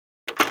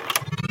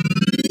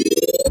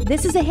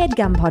This is a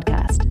HeadGum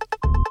podcast.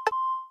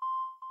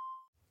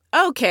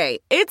 Okay,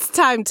 it's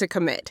time to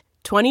commit.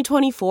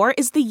 2024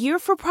 is the year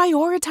for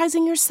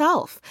prioritizing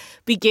yourself.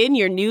 Begin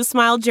your new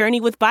smile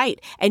journey with Byte,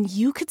 and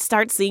you could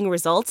start seeing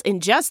results in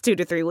just 2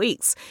 to 3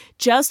 weeks.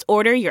 Just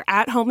order your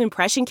at-home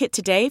impression kit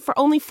today for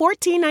only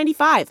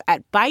 $14.95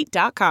 at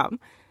Byte.com.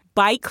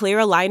 Byte Clear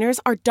aligners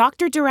are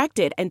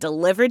doctor-directed and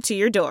delivered to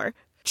your door.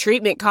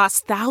 Treatment costs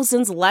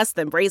thousands less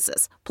than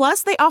braces.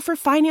 Plus, they offer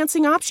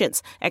financing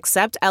options,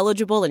 accept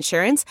eligible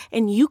insurance,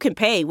 and you can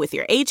pay with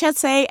your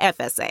HSA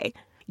FSA.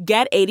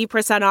 Get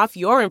 80% off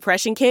your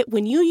impression kit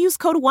when you use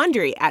code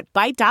WONDERY at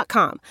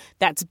Byte.com.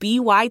 That's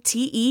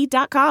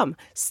BYTE.com.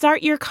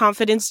 Start your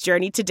confidence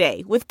journey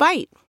today with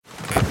Byte.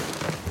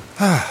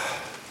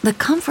 The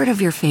comfort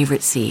of your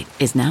favorite seat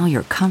is now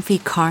your comfy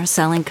car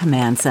selling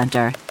command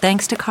center,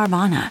 thanks to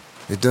Carvana.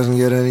 It doesn't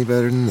get any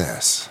better than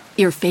this.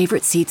 Your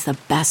favorite seat's the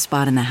best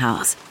spot in the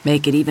house.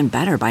 Make it even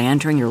better by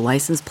entering your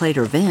license plate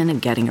or VIN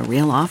and getting a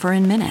real offer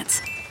in minutes.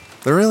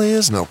 There really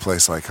is no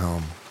place like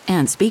home.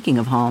 And speaking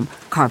of home,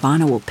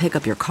 Carvana will pick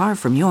up your car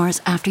from yours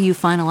after you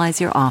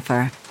finalize your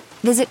offer.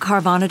 Visit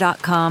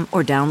Carvana.com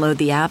or download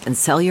the app and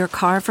sell your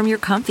car from your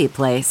comfy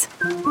place.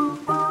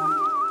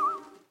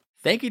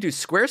 Thank you to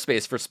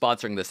Squarespace for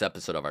sponsoring this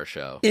episode of our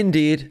show.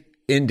 Indeed.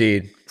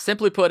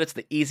 Simply put, it's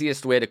the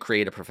easiest way to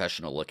create a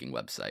professional-looking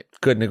website.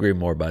 Couldn't agree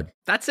more, bud.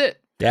 That's it.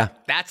 Yeah.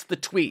 That's the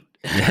tweet.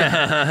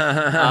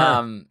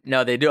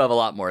 No, they do have a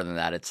lot more than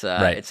that.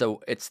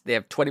 They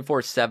have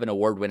 24/7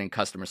 award-winning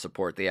customer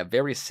support. They have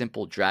very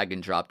simple drag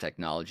and drop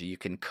technology. You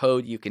can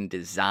code, you can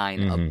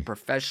design a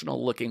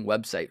professional-looking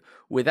website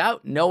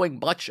without knowing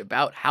much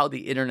about how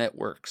the internet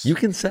works. You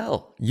can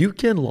sell. You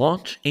can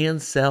launch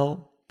and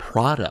sell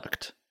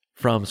product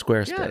from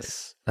Squarespace.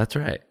 Yes. That's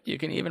right. You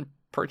can even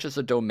purchase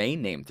a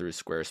domain name through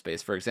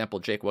Squarespace. For example,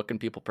 Jake, what can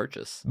people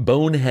purchase?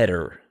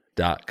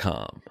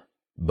 Boneheader.com.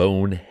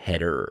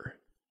 Boneheader.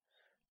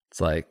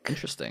 It's like...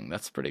 Interesting.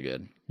 That's pretty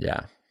good.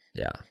 Yeah.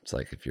 It's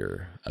like if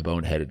you're a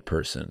boneheaded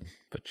person,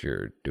 but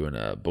you're doing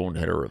a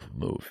boneheader of a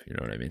move. You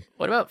know what I mean?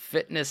 What about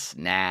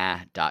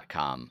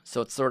fitnessnah.com?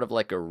 So it's sort of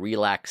like a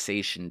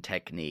relaxation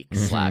technique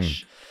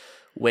slash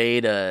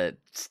way to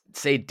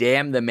say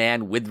damn the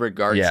man with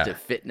regards to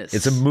fitness.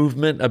 It's a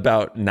movement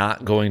about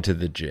not going to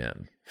the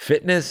gym.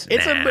 Fitness?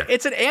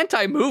 It's an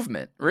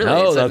anti-movement, really.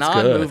 Oh, it's a that's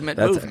non-movement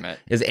good. movement.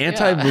 Is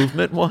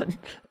anti-movement one?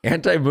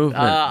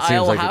 Anti-movement seems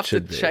I'll like have it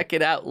should to be. check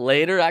it out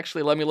later.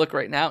 Actually, let me look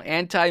right now.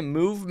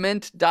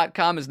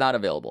 Antimovement.com is not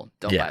available.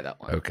 Don't buy that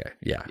one. Okay.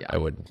 Yeah, I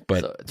wouldn't.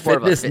 But so it's more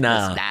of a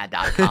fitnessnah.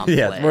 fitnessnah.com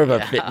Yeah, it's more of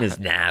a fitness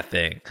nah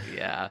thing.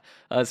 Yeah.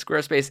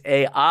 Squarespace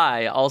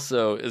AI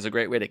also is a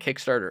great way to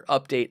kickstart or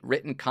update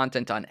written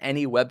content on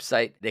any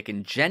website. They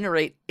can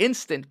generate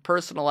instant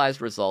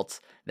personalized results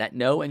that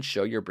know and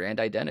show your brand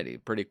identity.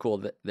 Pretty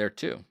cool there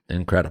too.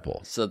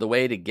 Incredible. So the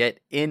way to get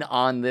in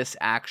on this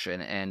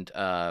action and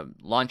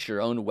launch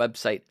your own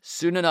website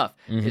soon enough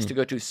is to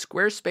go to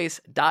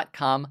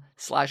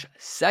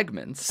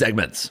squarespace.com/segments.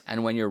 Segments.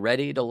 And when you're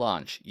ready to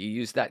launch, you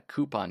use that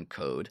coupon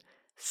code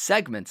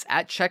segments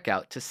at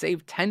checkout to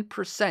save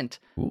 10%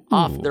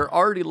 off their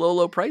already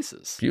low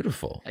prices.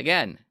 Beautiful.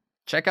 Again,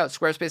 check out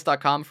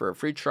squarespace.com for a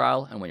free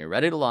trial, and when you're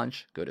ready to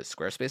launch, go to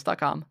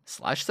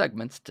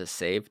squarespace.com/segments to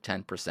save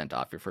 10%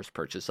 off your first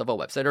purchase of a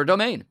website or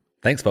domain.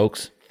 Thanks,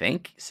 folks.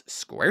 Thanks,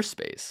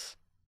 Squarespace.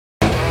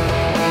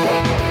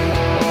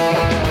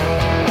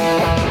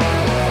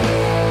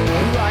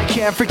 I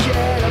can't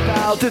forget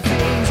about the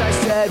things I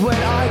said when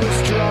I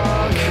was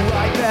drunk.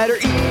 Write better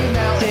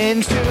email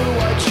into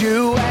what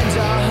you and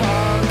a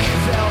hunk.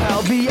 They'll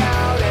help me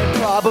out and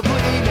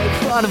probably make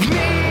fun of me.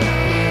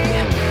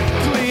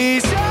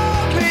 Please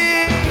help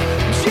me,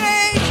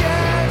 Jake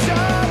and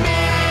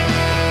Amir.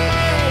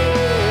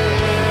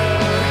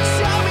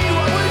 Tell me,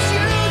 what would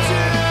you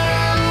do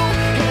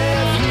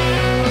if you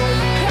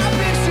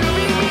happened to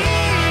be me?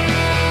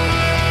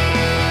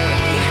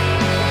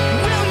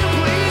 Will you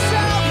please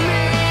help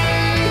me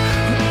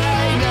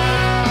right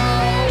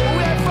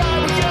now if I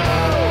were you?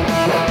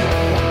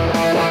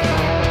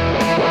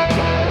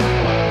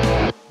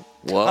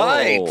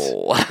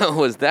 Whoa.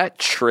 Was that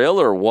Trill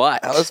or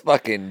what? That was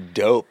fucking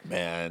dope,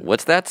 man.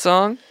 What's that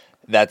song?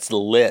 That's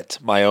Lit,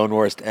 My Own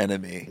Worst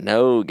Enemy.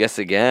 No, guess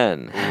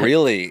again.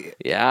 Really?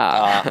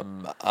 Yeah.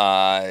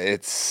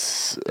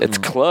 It's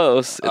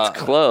close. It's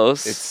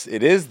close.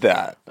 It is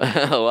that.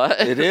 What?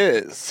 It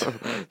is.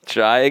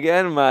 Try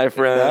again, my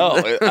friend.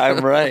 No,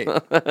 I'm right.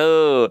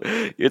 Oh,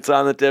 it's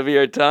on the tip of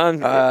your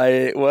tongue.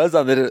 It was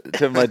on the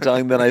tip of my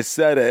tongue, then I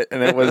said it,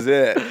 and it was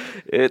it.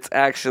 It's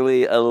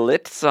actually a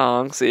lit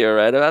song, so you're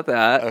right about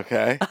that.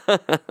 Okay.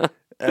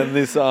 And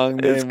the song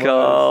name It's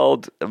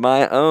called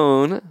My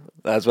Own.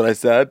 That's what I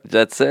said?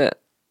 That's it.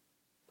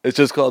 It's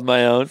just called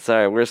My Own?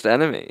 Sorry, Worst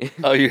Enemy.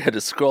 Oh, you had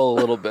to scroll a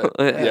little bit.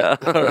 Yeah.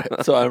 All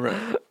right, so I'm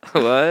right.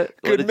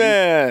 What? Good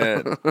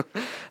man.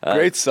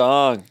 Great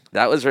song.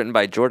 That was written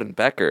by Jordan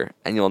Becker,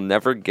 and you'll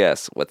never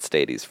guess what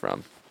state he's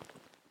from.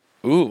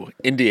 Ooh,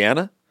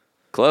 Indiana?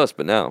 Close,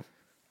 but no.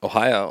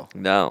 Ohio?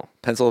 No.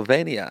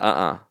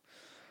 Pennsylvania?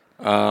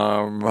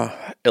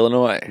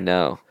 Illinois.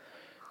 No.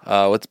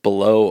 What's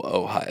below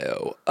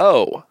Ohio?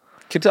 Oh,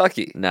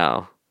 Kentucky.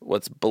 No.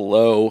 What's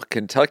below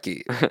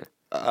Kentucky?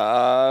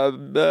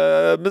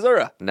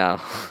 Missouri.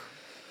 No.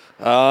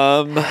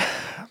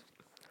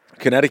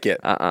 Connecticut.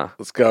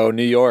 Let's go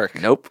New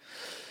York. Nope.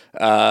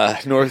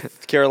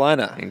 North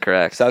Carolina.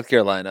 Incorrect. South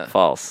Carolina.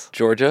 False.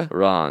 Georgia.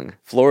 Wrong.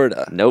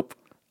 Florida. Nope.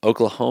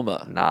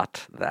 Oklahoma.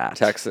 Not that.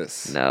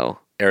 Texas. No.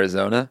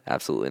 Arizona.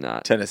 Absolutely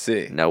not.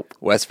 Tennessee. Nope.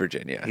 West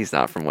Virginia. He's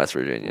not from West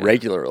Virginia.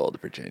 Regular old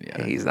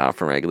Virginia. He's not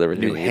from regular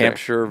Virginia. New either.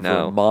 Hampshire,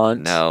 No.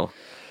 Vermont. No.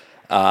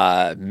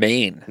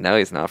 Maine. No,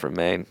 he's not from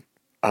Maine.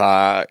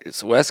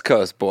 It's West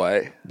Coast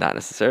boy. Not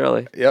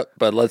necessarily. Yep,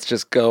 but let's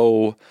just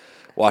go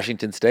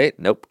Washington State.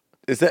 Nope.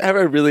 Have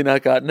I really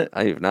not gotten it?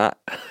 I have not.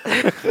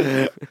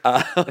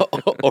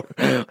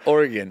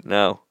 Oregon.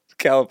 No.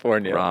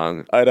 California.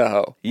 Wrong.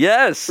 Idaho.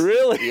 Yes.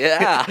 Really?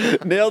 Yeah.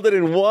 Nailed it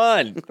in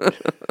one.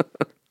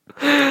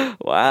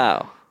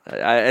 Wow.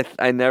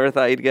 I never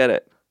thought you'd get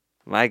it.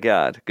 My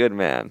God. Good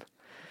man.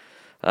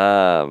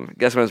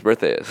 Guess when his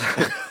birthday is.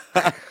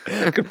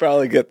 I could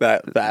probably get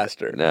that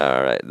faster. No,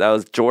 all right. That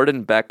was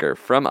Jordan Becker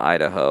from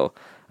Idaho.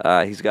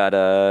 He's got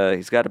a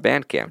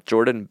Bandcamp,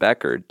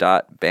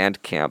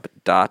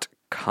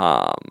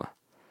 jordanbecker.bandcamp.com.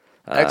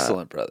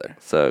 Excellent, brother.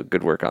 So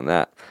good work on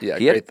that. Yeah,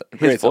 his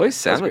great song.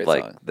 voice That's a sounded great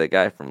like song. the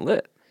guy from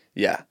Lit.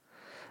 Yeah.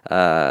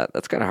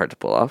 That's kind of hard to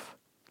pull off.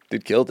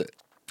 Dude killed it.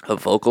 A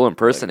vocal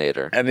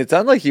impersonator. And it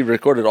sounded like he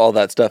recorded all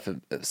that stuff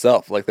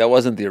himself. Like, that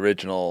wasn't the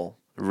original.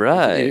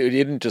 Right. He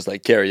didn't just,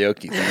 like,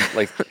 karaoke thing.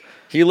 Like,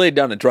 he laid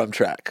down a drum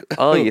track.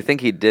 Oh, you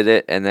think he did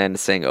it and then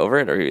sang over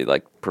it, or he,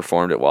 like,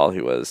 performed it while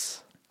he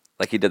was...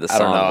 Like, he did the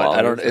song I don't know.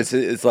 while he was...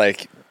 It's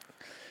like...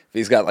 If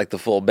he's got, like, the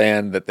full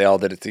band that they all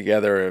did it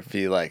together, or if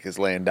he, like, is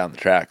laying down the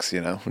tracks,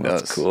 you know? Who knows?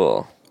 That's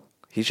cool.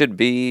 He should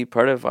be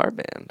part of our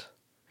band.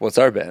 What's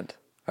our band?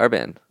 Our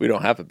band. We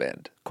don't have a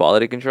band.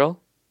 Quality Control?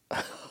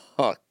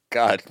 Oh,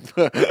 God.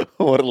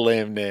 What a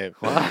lame name.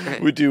 Why?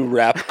 We do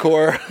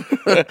rapcore.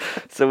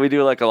 So we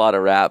do, like, a lot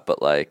of rap, but,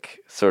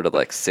 like, sort of,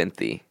 like,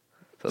 synthy.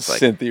 So it's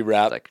like... Synthy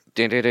rap. It's like,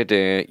 dun, dun, dun,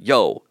 dun.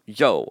 Yo,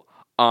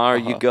 are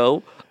you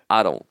go?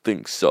 I don't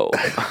think so.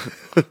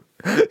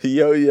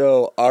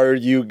 Yo, are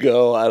you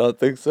go? I don't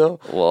think so.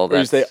 Well, or you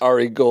that's... say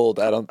Ari Gold?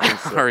 I don't think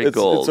so. Ari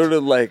Gold. It's sort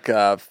of like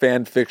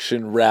fan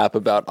fiction rap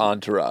about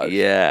Entourage.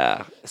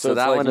 Yeah. So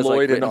that like one is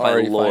Lloyd like and written by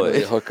Ari finally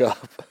Lloyd. hook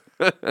up.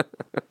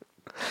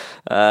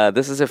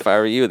 This is If I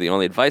Were You, the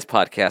only advice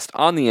podcast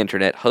on the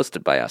internet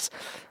hosted by us.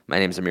 My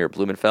name is Amir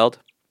Blumenfeld.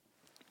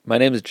 My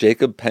name is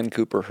Jacob Penn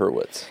Cooper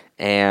Hurwitz.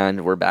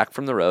 And we're back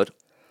from the road.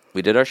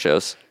 We did our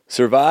shows.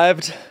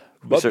 Survived,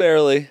 but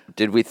barely.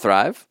 Did we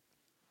thrive?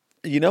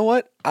 You know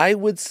what? I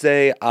would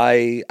say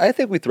I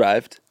think we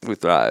thrived. We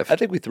thrived. I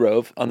think we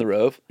throve on the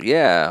road.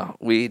 Yeah,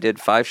 we did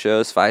 5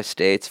 shows, 5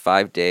 states,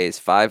 5 days,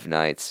 5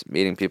 nights.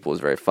 Meeting people was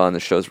very fun. The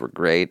shows were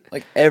great.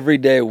 Like every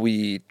day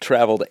we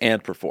traveled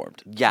and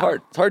performed. Yeah.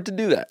 It's hard to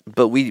do that.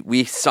 But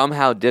we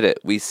somehow did it.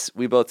 We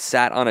both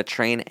sat on a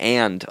train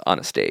and on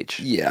a stage.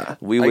 Yeah.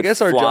 We would I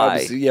guess our fly.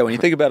 jobs, when you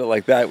think about it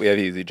like that, we have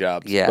easy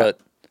jobs. Yeah. But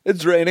it's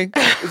draining.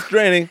 It's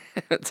draining.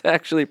 It's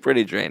actually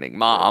pretty draining.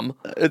 Mom.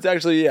 It's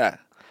actually, yeah.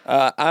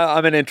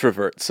 I'm an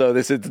introvert, so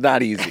it's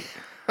not easy.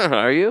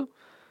 Are you?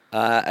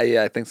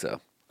 Yeah, I think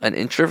so. An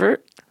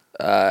introvert?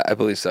 I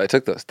believe so. I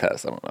took those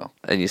tests. I don't know.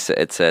 And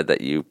it said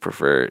that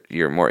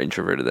you're more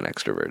introverted than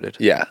extroverted.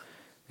 Yeah.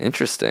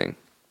 Interesting.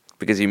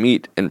 Because you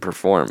meet and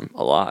perform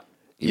a lot.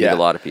 You meet a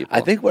lot of people.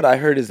 I think what I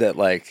heard is that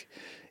like,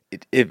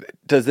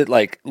 does it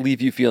like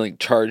leave you feeling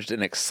charged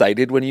and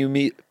excited when you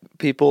meet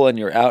people and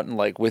you're out and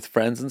like with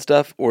friends and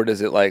stuff, or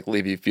does it like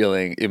leave you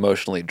feeling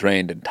emotionally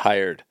drained and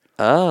tired?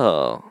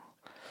 Oh.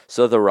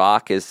 So The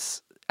Rock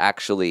is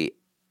actually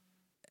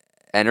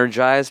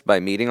energized by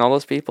meeting all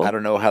those people? I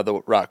don't know how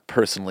The Rock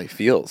personally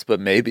feels,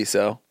 but maybe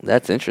so.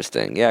 That's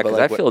interesting. Yeah, because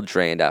like I feel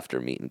drained after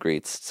meet and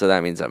greets. So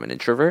that means I'm an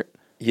introvert?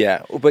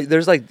 Yeah, but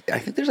there's like, I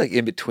think there's like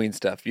in between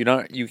stuff. You're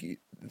not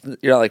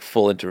like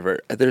full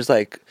introvert. There's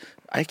like,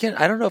 I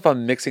don't know if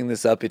I'm mixing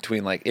this up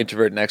between like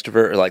introvert and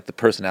extrovert or like the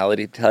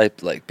personality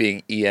type, like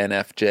being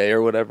ENFJ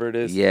or whatever it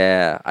is.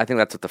 Yeah, I think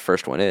that's what the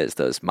first one is,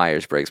 those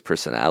Myers-Briggs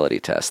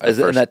personality tests.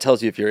 And that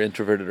tells you if you're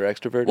introverted or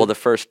extroverted? Well, the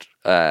first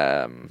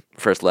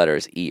letter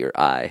is E or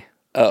I.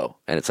 Oh.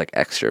 And it's like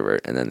extrovert,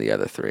 and then the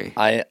other 3.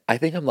 I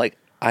think I'm like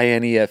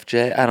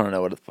INEFJ. I don't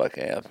know what the fuck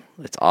I am.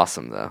 It's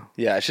awesome, though.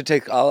 Yeah, I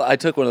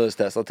took one of those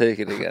tests. I'll take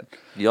it again.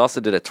 You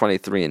also did a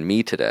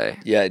 23andMe today.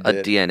 Yeah, I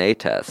did. A DNA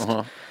test.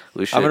 Uh-huh.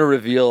 I'm going to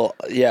reveal,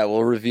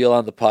 we'll reveal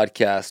on the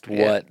podcast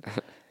what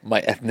my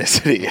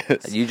ethnicity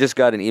is. You just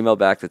got an email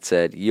back that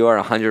said, you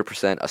are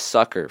 100% a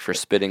sucker for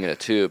spitting in a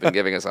tube and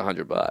giving us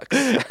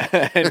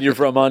 $100. And you're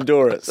from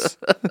Honduras.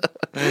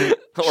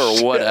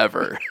 Or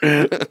whatever.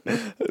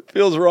 It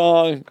feels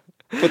wrong,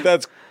 but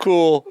that's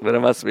cool. But it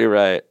must be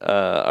right.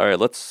 All right,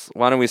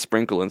 why don't we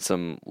sprinkle in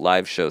some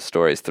live show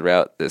stories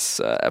throughout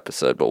this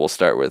episode, but we'll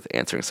start with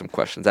answering some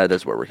questions. That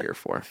is what we're here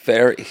for.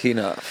 Fair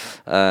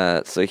enough.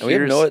 So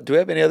do we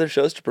have any other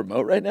shows to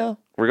promote right now?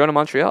 We're going to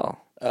Montreal.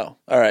 Oh,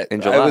 all right.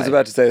 In July. I was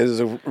about to say this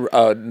is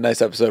a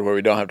nice episode where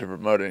we don't have to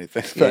promote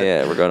anything.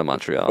 Yeah, we're going to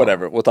Montreal.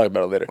 Whatever. We'll talk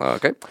about it later.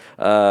 Okay.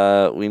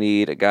 We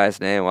need a guy's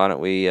name. Why don't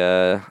we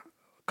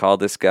call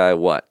this guy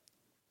what?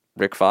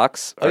 Rick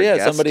Fox? Oh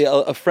yeah, somebody,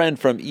 a friend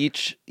from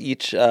each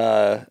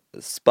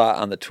spot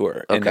on the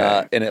tour.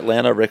 Okay. In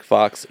Atlanta, Rick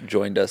Fox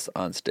joined us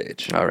on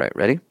stage. All right,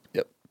 ready?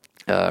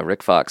 Yep.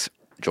 Rick Fox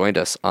joined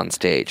us on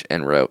stage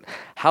and wrote,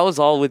 "How's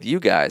all with you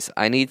guys?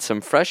 I need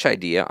some fresh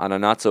idea on a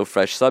not so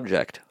fresh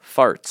subject.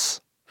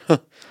 Farts."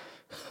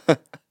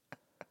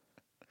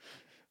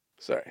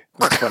 Sorry,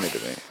 that's funny to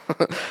me.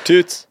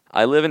 Toots.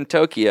 I live in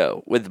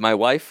Tokyo with my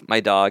wife, my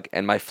dog,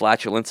 and my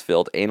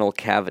flatulence-filled anal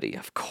cavity.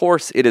 Of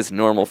course, it is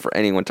normal for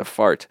anyone to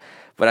fart,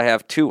 but I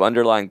have two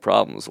underlying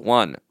problems.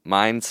 One,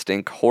 mine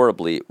stink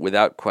horribly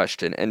without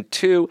question, and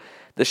two,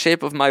 the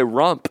shape of my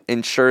rump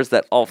ensures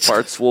that all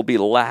farts will be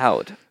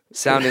loud,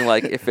 sounding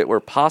like if it were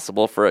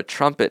possible for a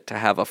trumpet to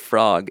have a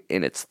frog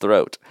in its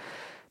throat.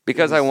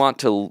 Because I don't want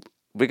to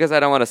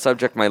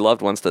subject my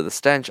loved ones to the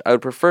stench, I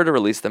would prefer to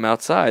release them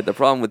outside. The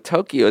problem with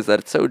Tokyo is that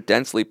it's so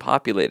densely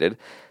populated.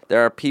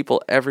 There are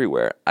people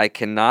everywhere. I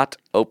cannot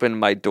open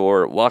my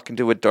door, walk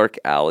into a dark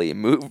alley,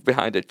 move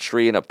behind a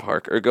tree in a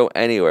park, or go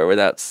anywhere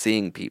without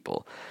seeing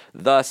people.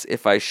 Thus,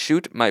 if I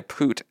shoot my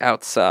poot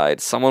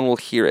outside, someone will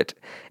hear it,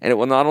 and it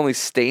will not only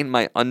stain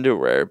my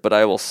underwear, but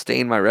I will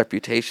stain my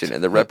reputation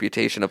and the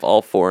reputation of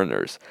all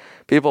foreigners.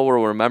 People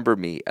will remember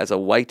me as a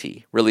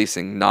whitey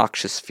releasing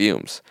noxious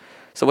fumes.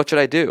 So what should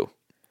I do?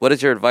 What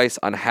is your advice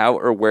on how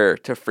or where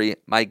to free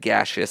my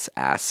gaseous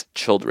ass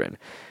children?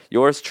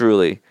 Yours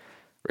truly,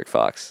 Rick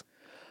Fox.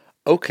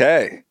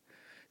 Okay.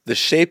 The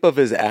shape of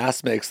his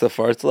ass makes the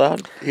farts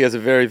loud. He has a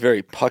very,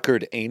 very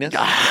puckered anus.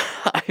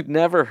 I've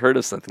never heard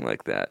of something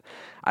like that.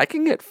 I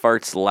can get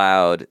farts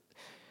loud.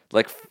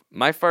 Like,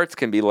 my farts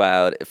can be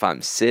loud if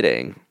I'm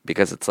sitting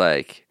because it's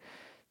like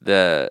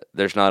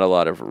there's not a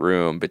lot of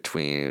room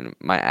between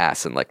my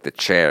ass and like the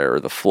chair or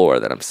the floor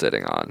that I'm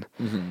sitting on.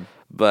 Mm-hmm.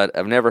 But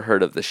I've never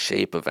heard of the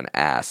shape of an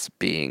ass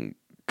being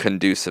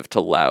conducive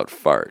to loud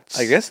farts.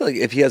 I guess like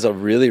if he has a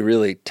really,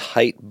 really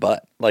tight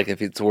butt, like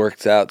if it's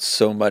worked out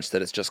so much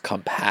that it's just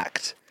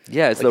compact.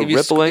 Yeah, it's like the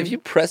rippling. If you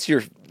press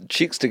your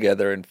cheeks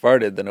together and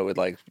farted, then it would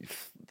like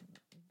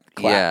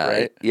clap,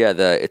 right? Yeah,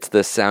 it's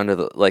the sound of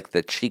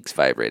the cheeks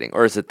vibrating,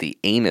 or is it the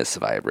anus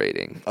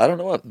vibrating? I don't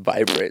know what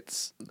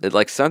vibrates.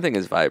 Like something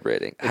is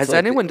vibrating. Has like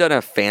anyone done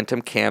a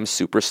phantom cam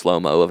super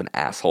slow-mo of an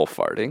asshole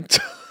farting?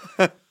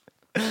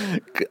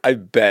 I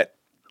bet.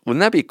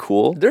 Wouldn't that be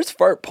cool? There's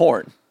fart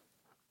porn.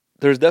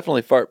 There's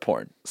definitely fart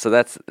porn. So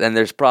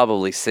there's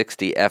probably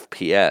 60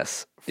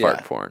 FPS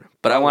fart porn.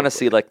 But I want to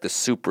see like the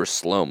super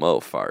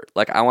slow-mo fart.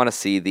 Like I want to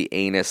see the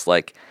anus,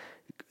 like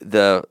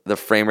the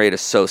frame rate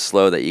is so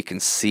slow that you can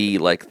see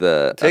like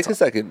the... Take a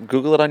second.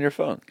 Google it on your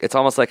phone. It's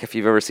almost like if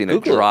you've ever seen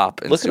Google a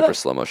drop it. in super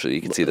slow motion,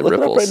 you can see the Look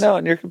ripples. It up right now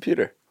on your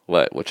computer.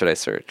 What should I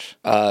search?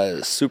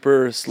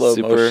 Super slow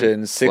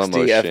motion, 60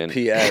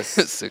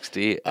 FPS.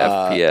 60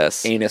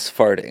 FPS. Anus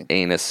farting.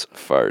 Anus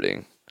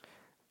farting.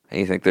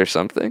 And you think there's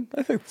something?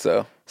 I think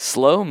so.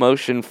 Slow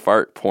motion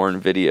fart porn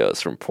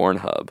videos from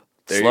Pornhub.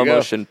 Slow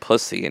motion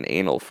pussy and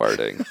anal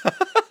farting.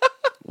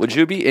 Would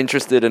you be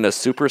interested in a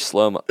super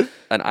slow-mo...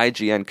 An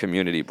IGN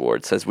community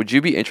board says, would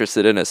you be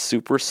interested in a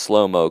super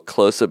slow-mo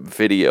close-up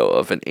video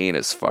of an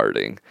anus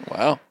farting?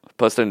 Wow.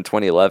 Posted in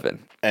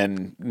 2011.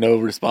 And no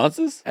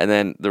responses? And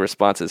then the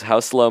response is, how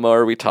slow-mo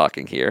are we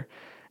talking here?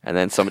 And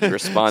then somebody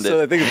responded...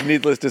 So I think it's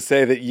needless to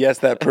say that, yes,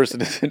 that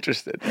person is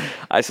interested.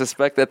 I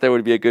suspect that there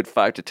would be a good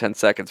 5 to 10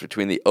 seconds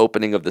between the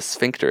opening of the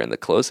sphincter and the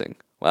closing.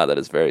 Wow, that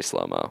is very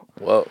slow-mo.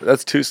 Whoa,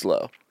 that's too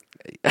slow.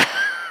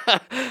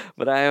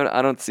 But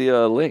I don't see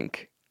a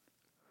link.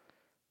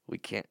 We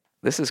can't.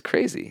 This is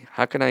crazy.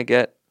 How can I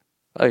get...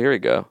 Oh, here we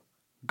go.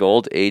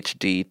 Gold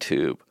HD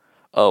tube.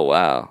 Oh,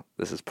 wow.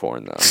 This is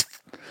porn, though.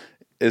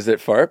 Is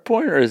it fart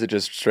porn or is it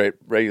just straight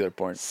regular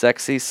porn?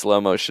 Sexy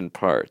slow motion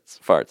farts.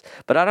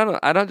 But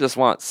I don't just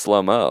want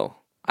slow-mo.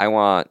 I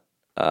want...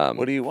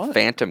 what do you want?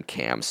 Phantom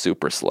cam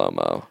super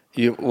slow-mo.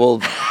 You will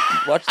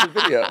watch the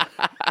video.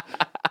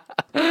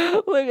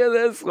 Look at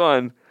this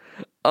one.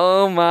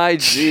 Oh, my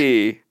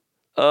G.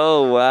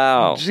 Oh,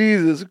 wow.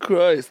 Jesus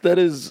Christ.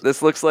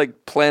 This looks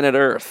like Planet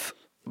Earth,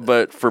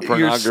 but for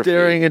pornography. You're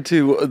staring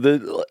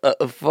into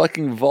a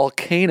fucking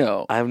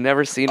volcano. I've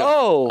never seen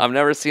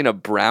a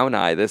brown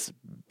eye this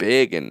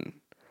big, and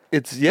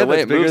it's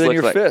that's bigger than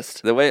your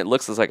fist. The way it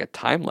looks is like a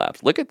time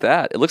lapse. Look at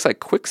that. It looks like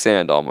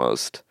quicksand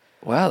almost.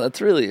 Wow, that's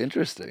really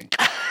interesting.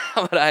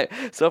 But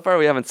so far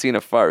we haven't seen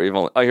a fart.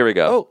 Here we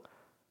go.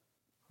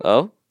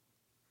 Oh,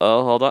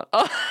 hold on.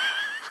 Oh.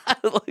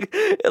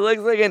 It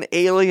looks like an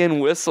alien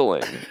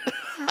whistling.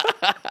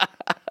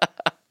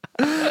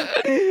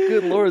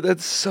 Good Lord,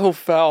 that's so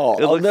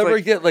foul. I'll never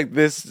get like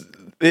this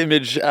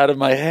image out of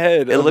my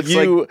head. It looks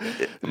you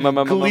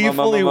like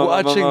gleefully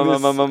watching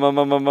this.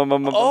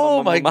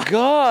 Oh my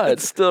God.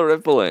 It's still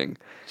rippling.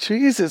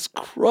 Jesus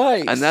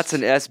Christ. And that's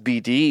an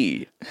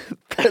SBD.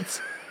 I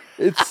guess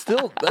it's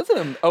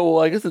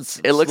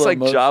It looks like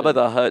motion. Jabba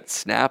the Hutt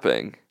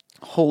snapping.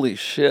 Holy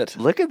shit.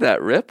 Look at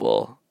that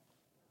ripple.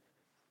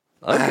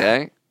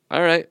 Okay.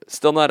 All right.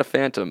 Still not a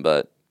phantom,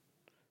 but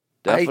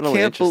definitely I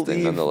can't interesting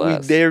believe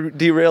nonetheless. we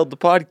derailed the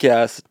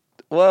podcast.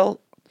 Well,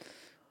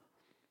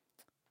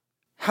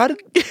 how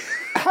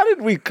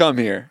did we come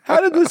here?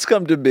 How did this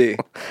come to be?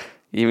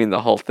 You mean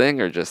the whole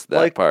thing or just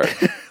that part?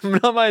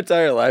 Not my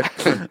entire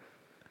life.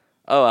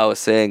 Oh, I was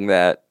saying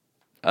that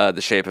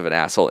the shape of an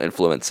asshole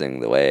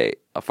influencing the way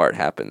a fart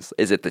happens.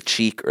 Is it the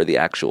cheek or the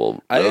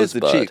actual I think it's the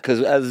rosebud? cheek,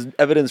 because as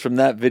evidence from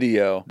that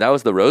video. That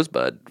was the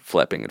rosebud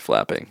flapping and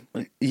flapping.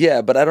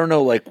 Yeah, but I don't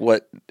know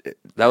what.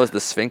 That was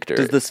the sphincter.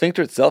 Does the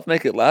sphincter itself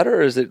make it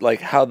louder, or is it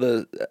like how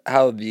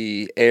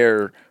the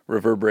air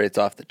reverberates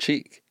off the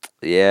cheek?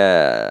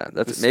 Yeah,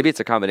 maybe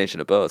it's a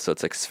combination of both. So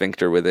it's like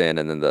sphincter within,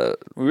 and then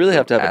we really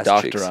have to have a ass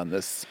doctor cheeks. on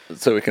this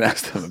so we can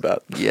ask them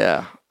about.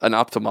 Yeah, an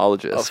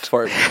ophthalmologist.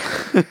 Fart.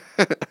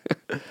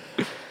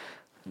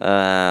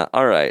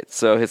 All right.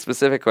 So his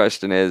specific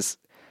question is,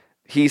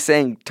 he's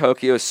saying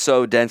Tokyo is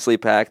so densely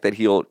packed that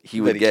he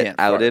would get can't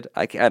outed.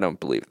 I don't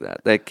believe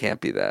that. That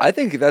can't be that. I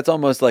think that's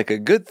almost like a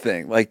good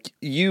thing. Like,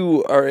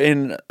 you are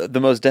in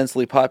the most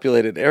densely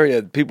populated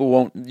area.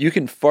 You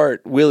can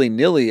fart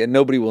willy-nilly and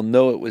nobody will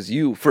know it was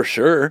you for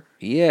sure.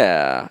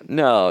 Yeah.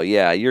 No,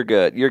 yeah, you're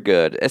good. You're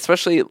good.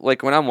 Especially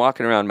like when I'm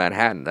walking around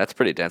Manhattan, that's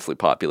pretty densely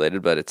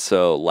populated, but it's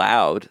so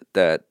loud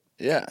that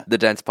the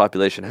dense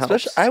population helps.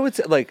 Especially, I would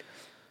say, like,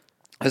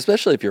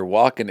 especially if you're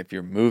walking, if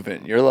you're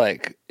moving, you're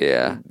like,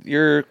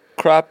 you're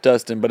crop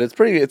dusting, but it's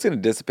going to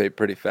dissipate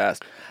pretty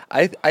fast.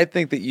 I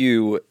think that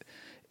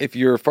if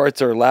your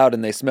farts are loud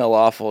and they smell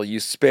awful, you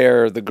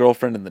spare the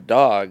girlfriend and the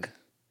dog.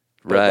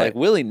 But Right. like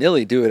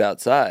willy-nilly do it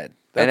outside.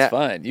 That's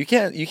fine. You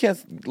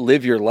can't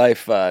live your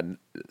life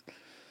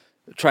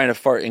trying to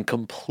fart in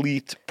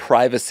complete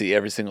privacy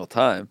every single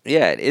time.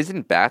 Yeah,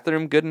 isn't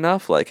bathroom good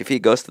enough? Like if he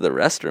goes to the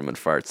restroom and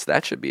farts,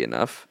 that should be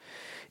enough.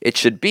 It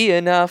should be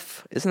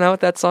enough. Isn't that what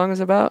that song is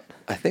about?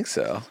 I think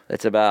so.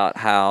 It's about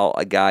how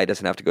a guy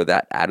doesn't have to go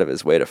that out of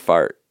his way to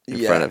fart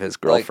in front of his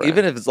girlfriend. Like,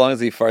 even if as long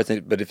as he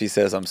farts, but if he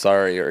says "I'm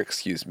sorry" or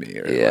 "excuse me"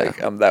 or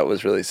that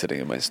was really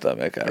sitting in my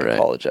stomach, I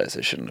apologize.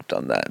 I shouldn't have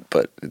done that,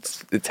 but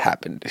it's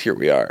happened. Here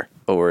we are.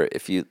 Or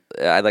if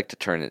I like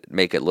to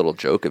make a little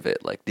joke of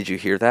it. Like, did you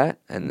hear that?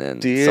 And then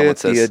Dear someone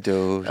says,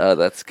 Theodore. "Oh,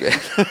 that's good."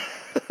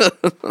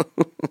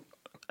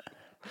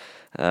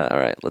 All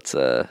right, let's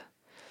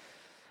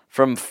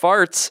from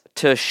farts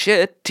to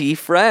shitty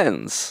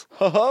friends.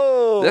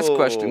 Ho-ho! This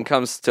question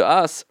comes to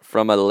us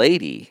from a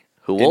lady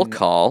who we'll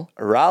call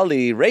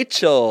Raleigh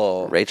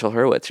Rachel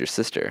Hurwitz, your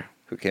sister,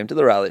 who came to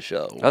the Raleigh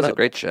show. That was a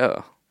great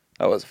show.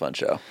 That was a fun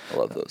show. I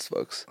love those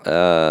folks.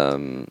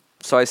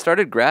 So I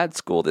started grad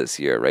school this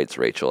year, writes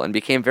Rachel, and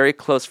became very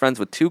close friends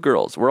with two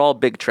girls. We're all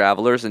big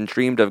travelers and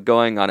dreamed of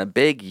going on a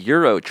big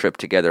Euro trip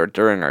together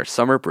during our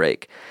summer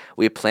break.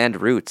 We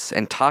planned routes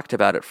and talked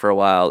about it for a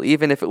while,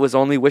 even if it was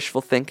only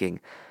wishful thinking.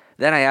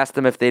 Then I asked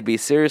them if they'd be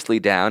seriously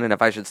down and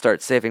if I should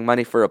start saving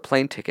money for a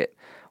plane ticket.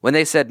 When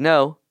they said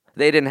no,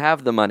 they didn't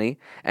have the money,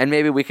 and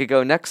maybe we could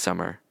go next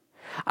summer.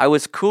 I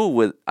was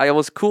cool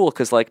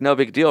because, like, no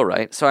big deal,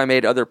 right? So I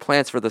made other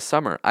plans for the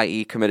summer,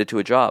 i.e. committed to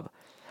a job.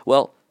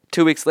 Well,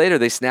 2 weeks later,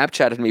 they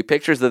Snapchatted me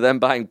pictures of them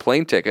buying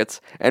plane tickets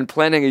and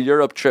planning a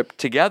Europe trip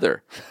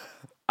together.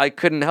 I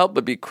couldn't help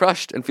but be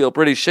crushed and feel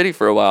pretty shitty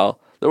for a while.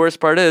 The worst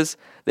part is,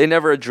 they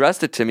never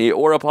addressed it to me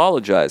or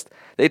apologized.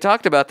 They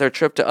talked about their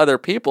trip to other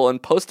people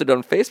and posted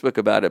on Facebook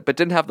about it, but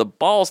didn't have the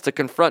balls to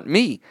confront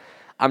me.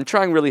 I'm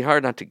trying really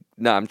hard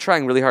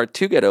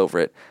to get over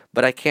it,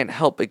 but I can't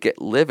help but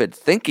get livid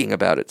thinking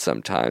about it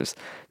sometimes.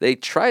 They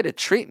try to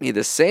treat me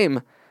the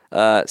same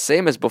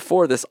as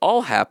before this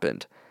all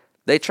happened.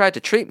 They tried to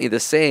treat me the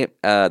same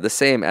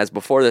as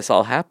before this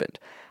all happened.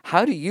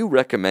 How do you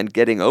recommend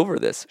getting over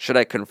this? Should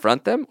I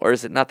confront them, or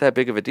is it not that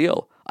big of a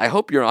deal? I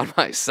hope you're on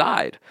my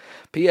side.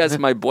 P.S.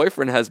 My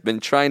boyfriend has been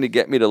trying to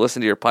get me to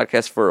listen to your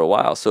podcast for a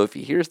while, so if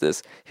he hears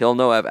this, he'll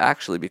know I've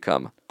actually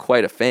become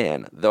quite a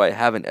fan, though I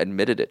haven't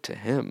admitted it to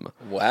him.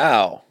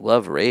 Wow.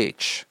 Love,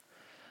 Rach.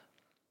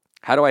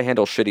 How do I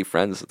handle shitty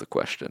friends is the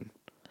question.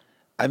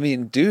 I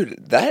mean,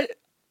 dude,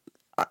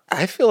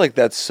 I feel like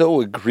that's so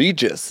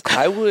egregious.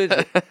 I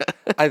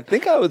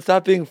think I would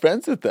stop being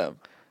friends with them.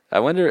 I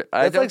wonder.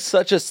 That's like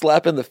such a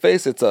slap in the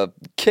face. It's a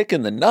kick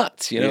in the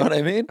nuts. You know what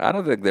I mean? I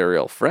don't think they're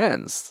real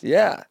friends.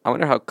 Yeah. I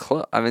wonder how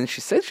close. I mean,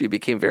 she said she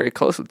became very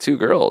close with two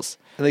girls.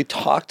 And they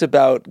talked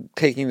about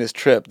taking this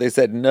trip. They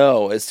said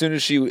no. As soon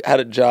as she had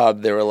a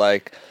job, they were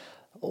like,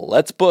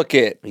 let's book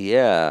it.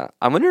 Yeah.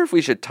 I wonder if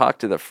we should talk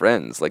to the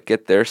friends, like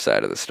get their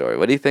side of the story.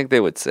 What do you think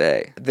they would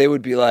say? They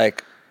would be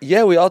like,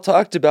 yeah, we all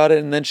talked about it,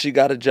 and then she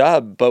got a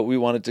job, but we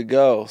wanted to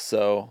go,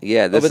 so...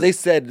 Yeah, but they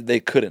said they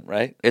couldn't,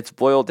 right? It's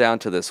boiled down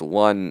to this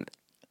one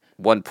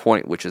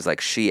point, which is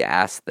like she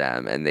asked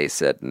them, and they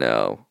said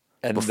no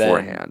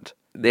beforehand.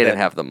 They didn't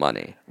have the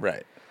money.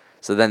 Right.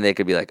 So then they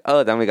could be like,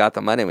 oh, then we got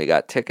the money, we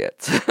got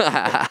tickets.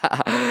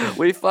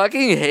 We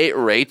fucking hate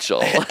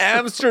Rachel.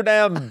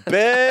 Amsterdam,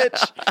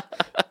 bitch!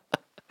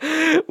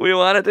 We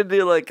wanted to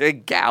do like a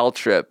gal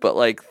trip, but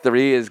like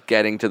 3 is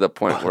getting to the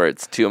point where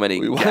it's too many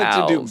We gals.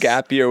 wanted to do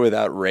gap year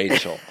without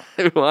Rachel.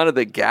 We wanted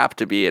the gap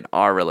to be in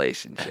our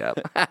relationship.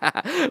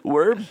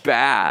 We're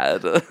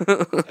bad.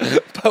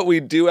 But we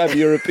do have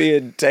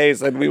European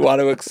taste and we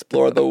want to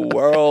explore the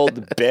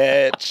world,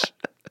 bitch.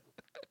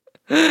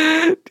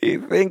 Do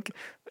you think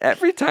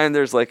every time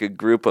there's like a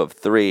group of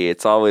 3,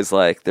 it's always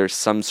like there's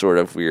some sort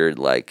of weird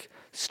like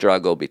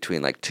struggle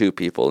between like 2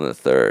 people and the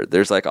third?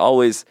 There's like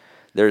always,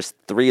 there's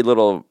 3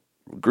 little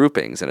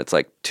groupings and it's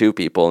like 2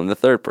 people and the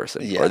third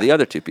person or the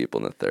other 2 people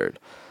and the third.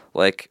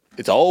 Like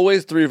it's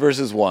always 3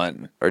 versus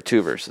 1 or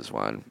 2 versus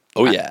 1.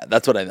 Oh yeah,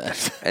 that's what I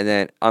meant. And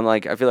then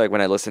unlike, I feel like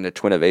when I listen to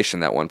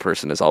Twinnovation, that one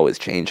person is always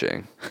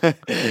changing.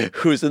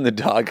 Who's in the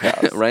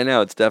doghouse? Right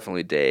now, it's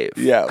definitely Dave.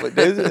 Yeah, but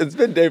it's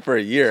been Dave for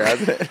a year,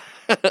 hasn't it?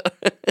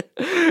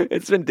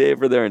 It's been Dave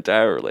for their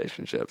entire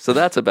relationship. So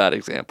that's a bad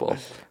example.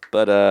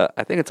 But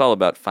I think it's all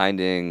about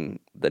finding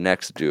the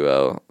next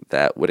duo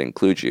that would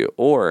include you,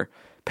 or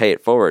pay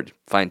it forward,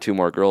 find 2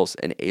 more girls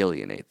and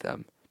alienate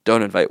them.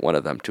 Don't invite one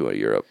of them to a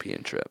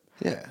European trip.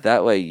 Yeah.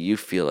 That way you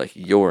feel like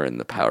you're in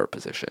the power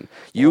position.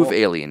 You've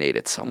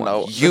alienated someone.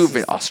 No, You've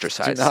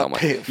ostracized someone.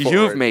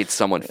 You've made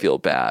someone feel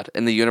bad.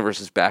 And the universe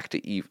is back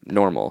to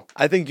normal.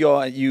 I think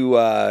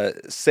you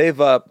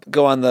save up,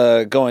 go on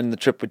the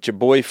trip with your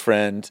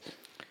boyfriend,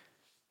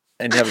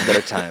 and you have a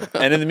better time.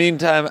 And in the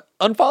meantime,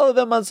 unfollow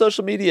them on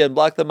social media and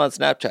block them on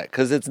Snapchat,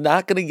 because it's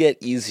not going to get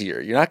easier.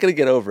 You're not going to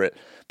get over it,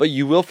 but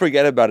you will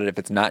forget about it if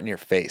it's not in your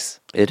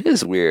face. It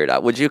is weird.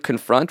 Would you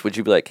confront? Would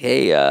you be like,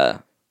 hey,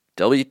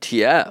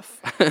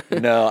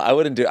 WTF? No, I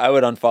wouldn't I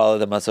would unfollow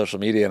them on social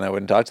media and I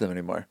wouldn't talk to them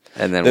anymore.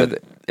 And then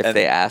if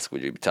they ask,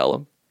 would you tell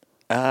them?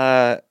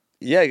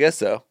 Yeah, I guess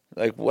so.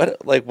 Like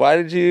what? Like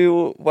why'd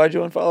you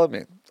unfollow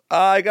me?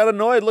 I got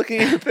annoyed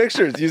looking at your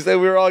pictures. You said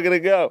we were all gonna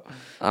go.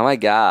 Oh my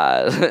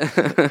God.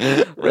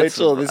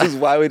 Rachel, this is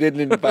why we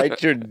didn't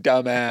invite your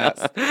dumb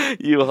ass.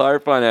 You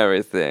harp on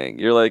everything.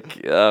 You're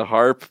like a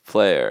harp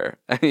player.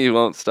 You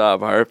won't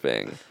stop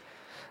harping.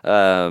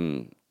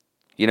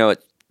 You know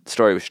what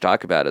story we should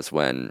talk about is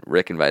when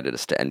Rick invited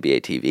us to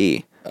NBA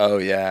TV. Oh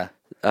yeah.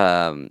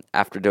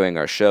 After doing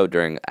our show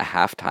during a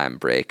halftime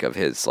break of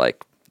his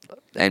like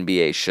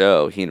NBA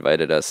show, he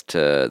invited us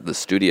to the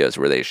studios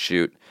where they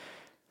shoot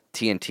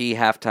TNT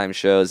halftime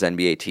shows,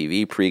 NBA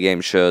TV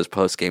pregame shows,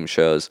 postgame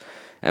shows,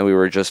 and we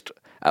were just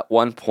at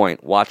one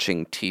point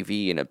watching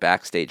TV in a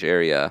backstage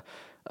area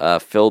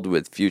filled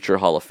with future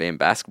Hall of Fame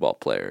basketball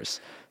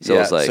players. So it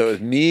was like, so it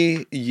was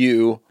me,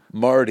 you,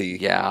 Marty,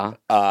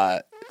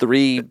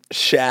 3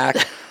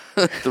 Shaq,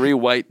 3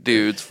 white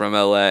dudes from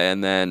LA,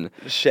 and then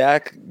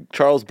Shaq,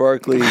 Charles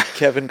Barkley,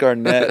 Kevin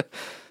Garnett,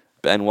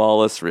 Ben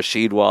Wallace,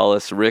 Rasheed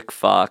Wallace, Rick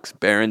Fox,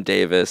 Baron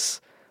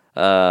Davis,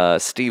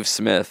 Steve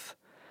Smith.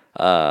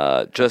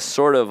 Just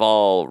sort of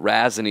all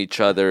razzing each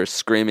other,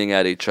 screaming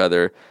at each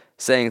other,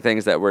 saying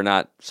things that we're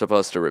not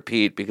supposed to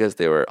repeat because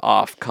they were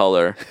off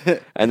color.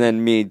 And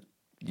then me,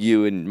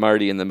 you, and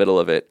Marty in the middle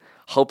of it,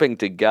 hoping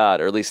to God,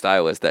 or at least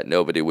I was, that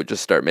nobody would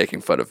just start making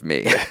fun of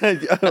me.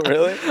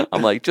 Really?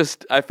 I'm like,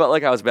 I felt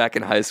like I was back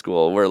in high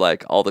school where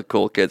like all the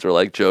cool kids were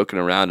like joking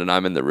around and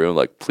I'm in the room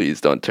like,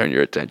 please don't turn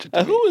your attention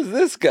to me. Who is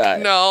this guy?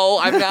 No,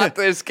 I'm not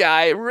this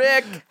guy.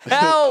 Rick,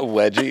 help!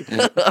 Wedgie.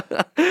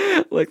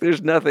 Like,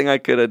 there's nothing I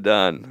could have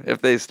done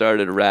if they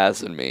started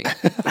razzing me.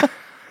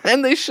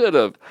 And they should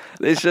have.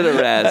 They should have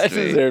razzed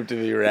me. I deserve to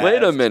be razzed.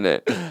 Wait a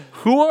minute.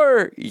 Who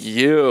are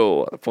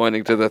you?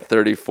 Pointing to the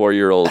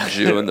 34-year-old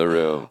Jew in the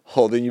room.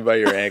 Holding you by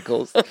your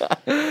ankles.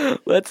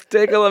 Let's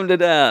tickle him to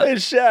death. Hey,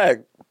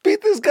 Shaq,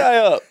 beat this guy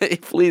up.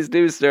 Please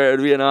do, sir. It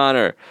would be an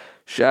honor.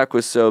 Shaq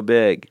was so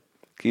big.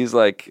 He's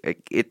like,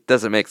 it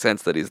doesn't make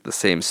sense that he's the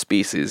same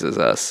species as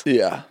us.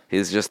 Yeah.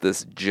 He's just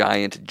this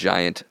giant.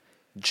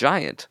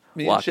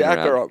 Me and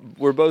Shaq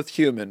we're both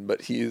human,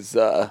 but he's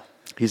a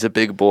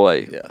big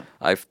boy. Yeah.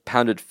 I've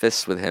pounded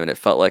fists with him, and it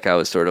felt like I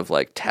was sort of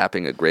like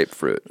tapping a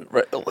grapefruit.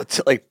 Right,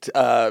 it's like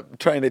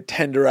trying to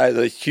tenderize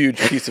a huge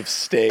piece of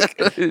steak.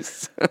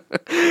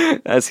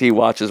 As he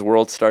watches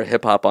World Star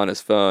Hip Hop on his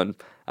phone,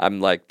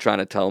 I'm like trying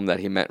to tell him that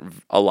he meant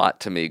a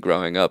lot to me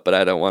growing up, but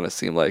I don't want to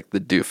seem like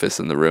the doofus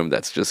in the room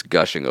that's just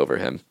gushing over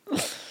him.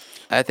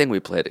 I think we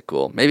played it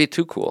cool. Maybe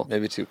too cool.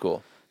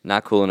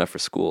 Not cool enough for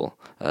school.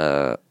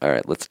 All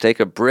right, let's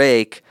take a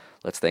break.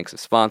 Let's thank some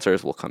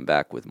sponsors. We'll come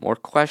back with more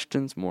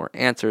questions, more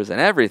answers,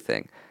 and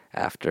everything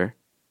after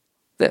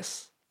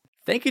this.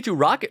 Thank you to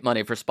Rocket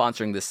Money for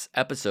sponsoring this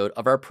episode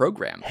of our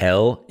program.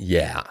 Hell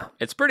yeah.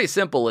 It's pretty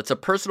simple. It's a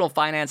personal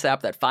finance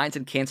app that finds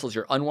and cancels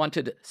your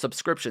unwanted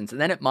subscriptions, and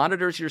then it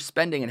monitors your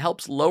spending and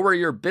helps lower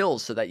your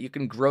bills so that you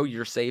can grow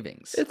your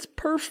savings. It's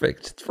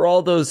perfect. It's for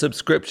all those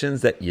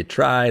subscriptions that you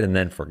tried and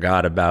then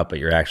forgot about, but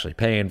you're actually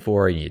paying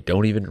for, and you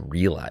don't even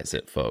realize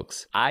it,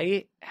 folks.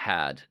 I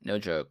had, no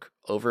joke,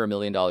 over $1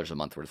 million a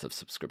month worth of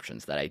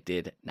subscriptions that I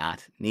did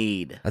not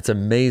need. That's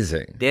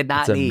amazing. Did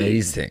not That's need.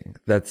 amazing.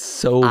 That's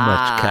so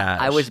much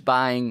cash. I was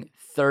buying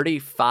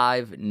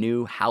 35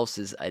 new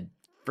houses a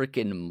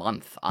freaking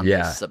month on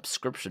Yeah. this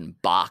subscription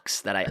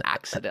box that I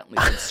accidentally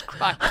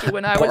subscribed to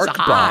when I was Bark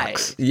high.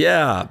 Box.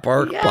 Yeah,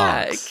 Bark Yeah,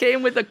 Box. it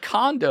came with the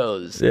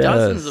condos, Yes.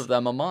 dozens of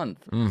them a month.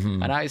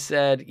 Mhm. And I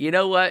said, you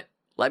know what?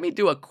 Let me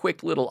do a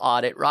quick little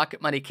audit.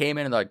 Rocket Money came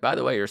in and they're like, by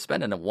the way, you're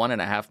spending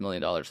 $1.5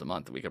 million a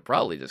month. We could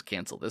probably just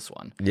cancel this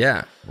one.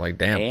 Yeah, like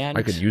damn, And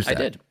I could use that.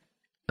 I did.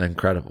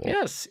 Incredible.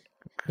 Yes.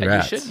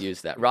 Congrats. And you should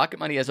use that. Rocket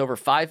Money has over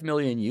 5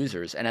 million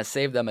users and has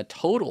saved them a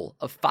total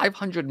of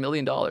 $500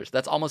 million.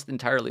 That's almost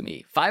entirely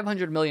me.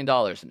 $500 million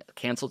in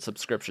canceled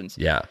subscriptions.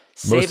 Yeah,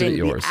 most of it Saving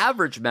yours. the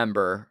average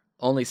member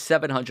only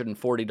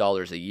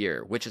 $740 a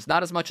year, which is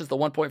not as much as the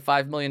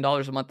 $1.5 million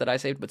a month that I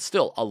saved, but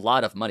still a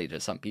lot of money to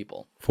some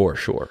people. For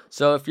sure.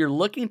 So if you're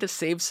looking to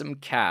save some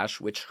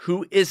cash, which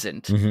who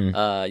isn't,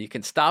 Mm-hmm. you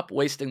can stop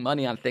wasting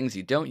money on things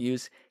you don't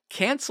use.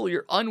 Cancel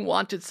your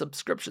unwanted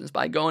subscriptions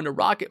by going to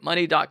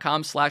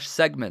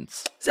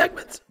rocketmoney.com/segments.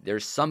 Segments.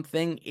 There's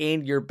something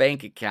in your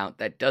bank account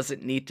that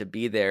doesn't need to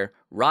be there.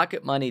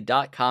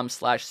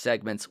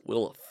 Rocketmoney.com/segments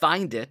will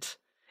find it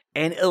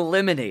and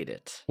eliminate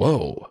it.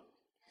 Whoa,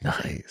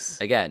 nice.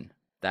 Again,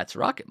 that's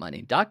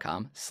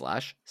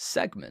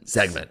rocketmoney.com/segments.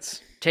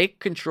 Segments. Take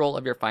control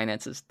of your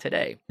finances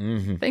today.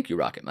 Mm-hmm. Thank you,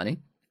 Rocket Money.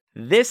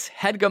 This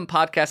HeadGum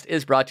podcast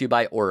is brought to you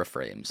by Aura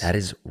Frames. That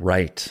is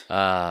right.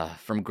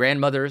 From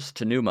grandmothers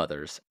to new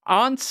mothers,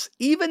 aunts,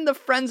 even the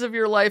friends of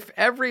your life,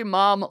 every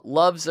mom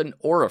loves an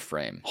Aura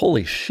Frame.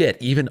 Holy shit,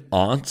 even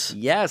aunts?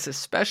 Yes,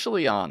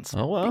 especially aunts.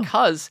 Oh, wow.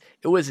 Because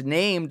it was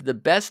named the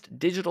best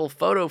digital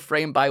photo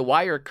frame by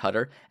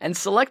Wirecutter and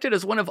selected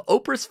as one of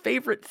Oprah's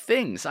favorite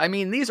things. I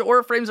mean, these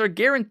Aura Frames are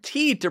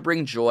guaranteed to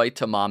bring joy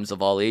to moms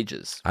of all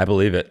ages. I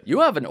believe it. You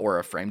have an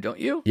Aura Frame, don't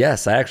you?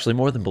 Yes, I actually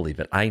more than believe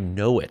it. I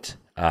know it.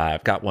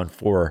 I've got one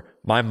for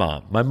my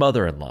mom, my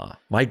mother-in-law,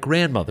 my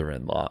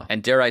grandmother-in-law.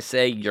 And dare I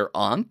say, your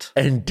aunt?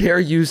 And dare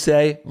you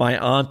say, my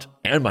aunt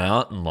and my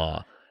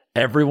aunt-in-law.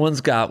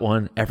 Everyone's got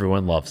one.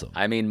 Everyone loves them.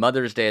 I mean,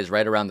 Mother's Day is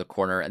right around the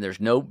corner, and there's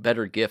no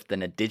better gift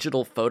than a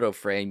digital photo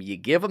frame. You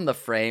give them the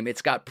frame,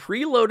 it's got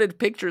preloaded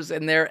pictures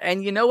in there,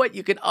 and you know what?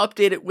 You can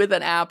update it with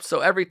an app, so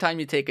every time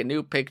you take a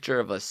new picture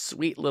of a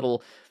sweet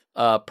little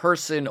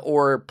person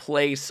or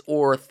place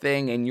or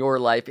thing in your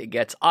life, it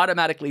gets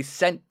automatically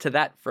sent to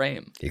that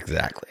frame.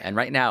 Exactly. And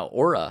right now,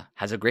 Aura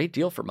has a great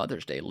deal for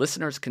Mother's Day.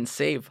 Listeners can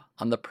save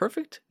on the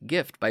perfect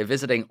gift by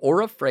visiting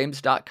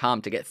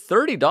auraframes.com to get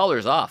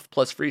 $30 off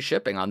plus free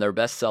shipping on their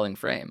best-selling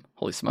frame.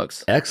 Holy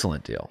smokes.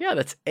 Excellent deal. Yeah,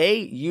 that's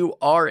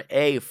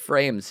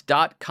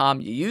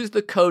auraframes.com. You use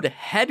the code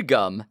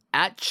HEADGUM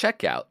at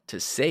checkout to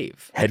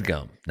save.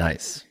 HeadGum.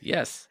 Nice.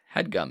 Yes,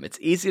 HeadGum. It's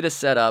easy to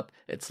set up.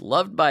 It's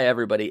loved by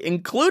everybody,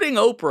 including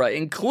Oprah,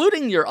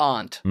 including your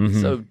aunt.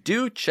 So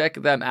do check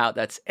them out.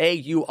 That's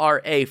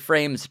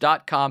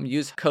auraframes.com.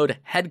 Use code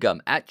HEADGUM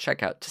at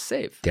checkout to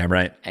save. Damn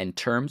right. And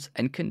terms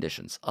and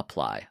conditions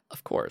apply,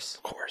 of course.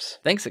 Of course.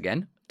 Thanks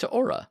again to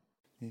Aura.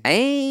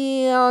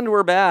 And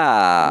we're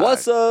back.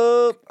 What's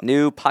up?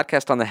 New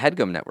podcast on the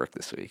HeadGum Network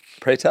this week.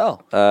 Pray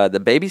tell.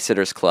 The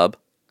Babysitters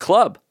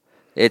Club.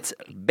 It's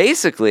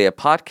basically a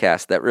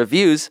podcast that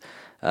reviews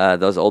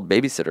those old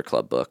Babysitter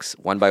Club books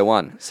one by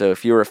one. So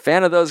if you were a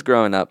fan of those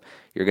growing up,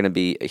 you're going to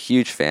be a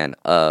huge fan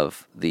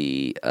of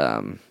the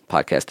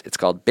podcast. It's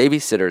called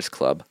Babysitters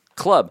Club,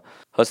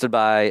 hosted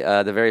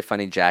by the very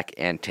funny Jack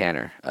and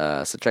Tanner.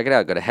 So check it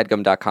out. Go to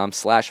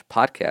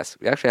headgum.com/podcast.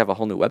 We actually have a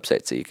whole new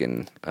website, so you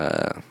can,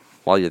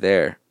 while you're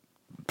there,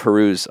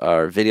 peruse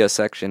our video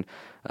section,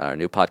 our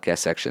new podcast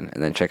section,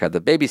 and then check out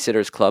the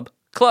Babysitters Club.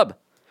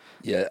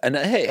 Yeah, and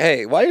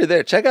hey, while you're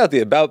there, check out the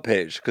About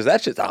page, because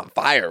that shit's on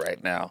fire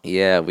right now.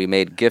 Yeah, we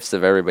made gifts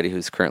of everybody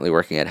who's currently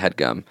working at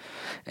HeadGum,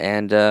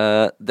 and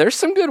there's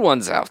some good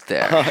ones out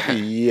there.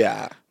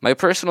 Yeah. My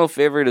personal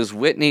favorite is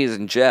Whitney's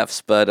and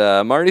Jeff's, but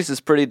Marty's is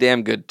pretty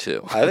damn good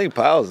too. I think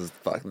Piles is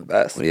fucking the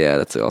best. Yeah,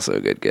 that's also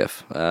a good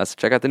gift. So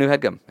check out the new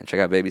HeadGum, and check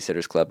out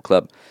Babysitters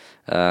Club.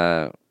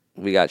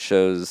 We got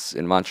shows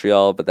in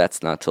Montreal, but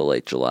that's not till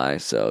late July.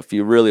 So if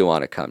you really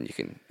want to come,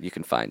 you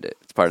can find it.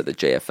 It's part of the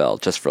JFL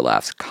Just for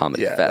Laughs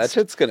Comedy Yeah, Fest. that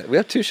shit's gonna. We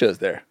have 2 shows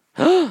there.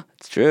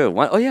 It's true.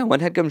 One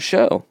HeadGum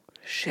show.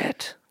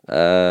 Shit.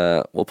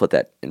 We'll put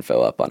that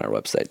info up on our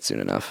website soon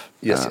enough.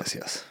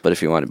 Yes. But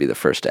if you want to be the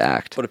first to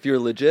act, But if you're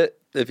legit,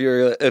 if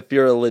you're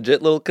a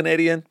legit little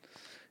Canadian,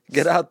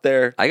 get out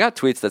there. I got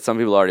tweets that some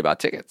people already bought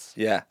tickets.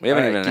 Yeah, we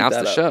haven't All right, even keep announced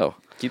that the up. show.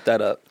 Keep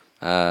that up.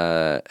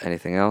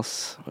 Anything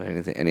else?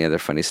 Any other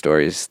funny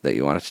stories that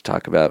you wanted to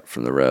talk about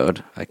from the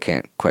road? I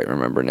can't quite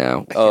remember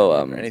now. I can't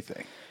remember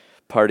anything.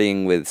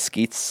 Partying with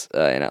Skeets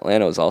in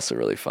Atlanta was also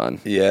really fun.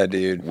 Yeah,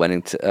 dude. Went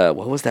into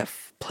what was that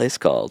place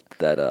called?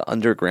 That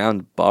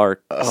underground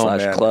bar /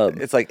 club.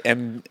 It's like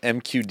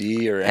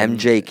MQD or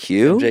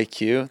MJQ.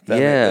 MJQ.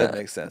 That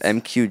makes sense.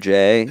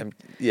 MQJ.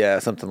 Yeah,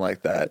 something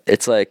like that.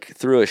 It's like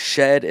through a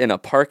shed in a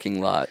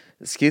parking lot.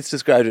 Skeets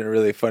described it in a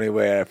really funny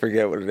way. I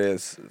forget what it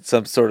is.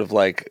 Some sort of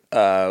like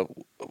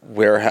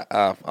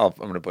warehouse. I'm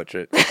gonna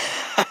butcher it.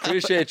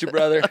 Appreciate you,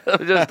 brother.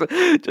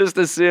 just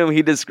assume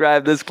he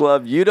described this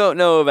club you don't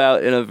know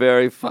about in a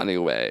very funny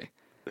way.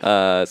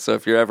 So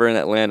if you're ever in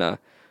Atlanta,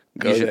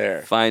 Go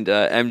there. Find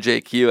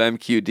MJQ,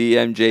 MQD,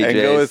 MJJ. And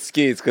go with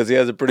Skeets because he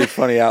has a pretty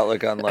funny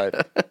outlook on life.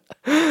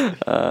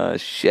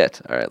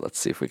 Shit. All right, let's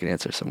see if we can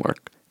answer some more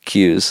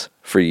Q's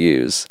for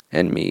yous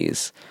and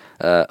me's.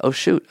 Oh,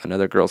 shoot.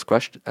 Another girl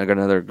question.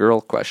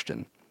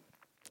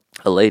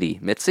 A lady.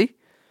 Mitzi,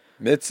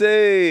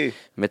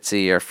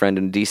 our friend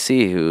in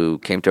D.C. who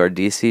came to our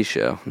D.C.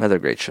 show. Another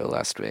great show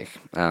last week.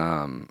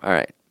 All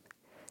right.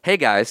 Hey,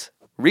 guys.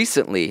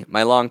 Recently,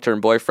 my long-term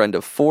boyfriend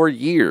of 4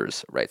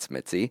 years, writes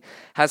Mitzi,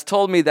 has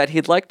told me that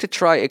he'd like to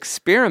try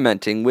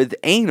experimenting with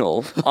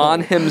anal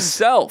on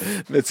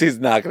himself. Mitzi's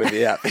not going to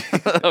be happy.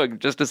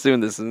 Just assume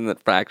this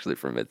isn't actually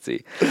for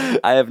Mitzi.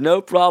 I have no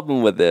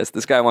problem with this.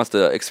 This guy wants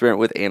to experiment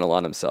with anal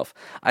on himself.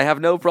 I have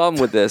no problem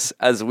with this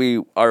as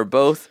we are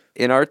both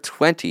in our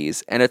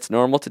 20s and it's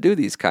normal to do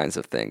these kinds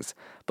of things.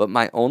 But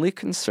my only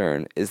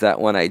concern is that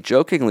when I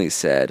jokingly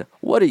said,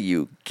 "What are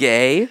you,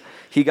 gay?"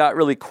 he got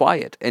really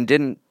quiet and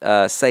didn't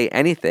say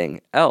anything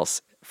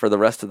else for the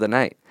rest of the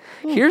night.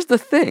 Here's the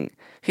thing.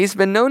 He's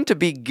been known to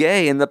be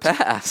gay in the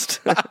past.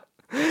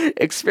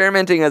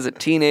 Experimenting as a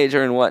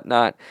teenager and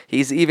whatnot.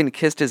 He's even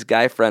kissed his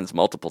guy friends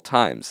multiple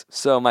times.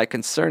 So my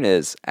concern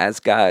is, as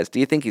guys, do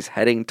you think he's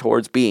heading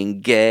towards being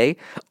gay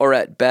or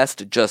at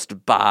best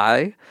just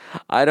bi?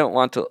 I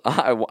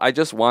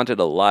just wanted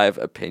a live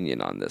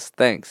opinion on this.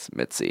 Thanks,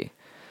 Mitzi.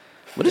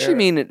 What does she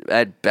mean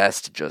at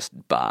best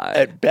just bi?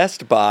 At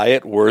best bi,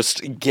 at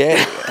worst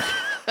gay.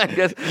 I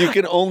guess you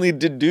can only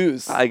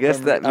deduce. I guess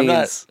that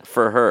means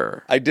for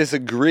her. I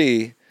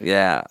disagree.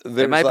 Yeah.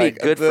 It might be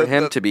good for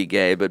him to be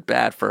gay, but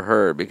bad for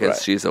her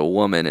because she's a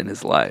woman in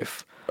his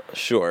life.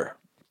 Sure.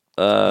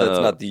 That's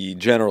not the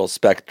general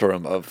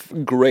spectrum of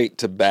great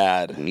to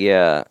bad.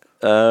 Yeah.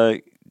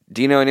 Do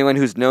you know anyone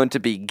who's known to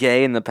be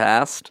gay in the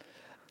past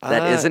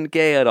that isn't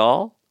gay at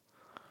all?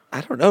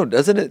 I don't know.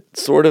 Doesn't it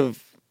sort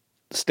of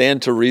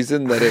stand to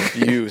reason that if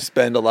you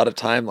spend a lot of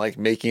time like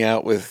making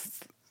out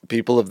with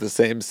people of the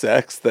same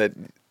sex that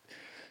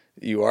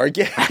you are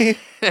gay?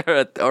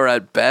 or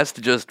at best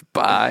just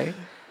bi?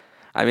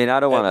 I mean, I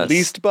don't want to... At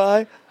least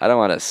bi? I don't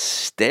want to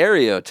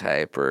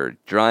stereotype or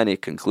draw any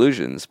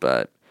conclusions,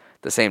 but at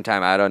the same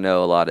time, I don't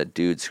know a lot of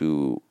dudes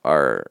who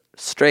are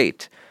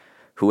straight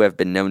who have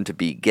been known to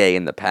be gay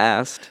in the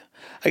past.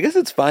 I guess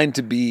it's fine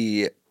to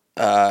be...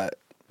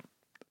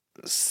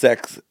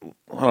 sex,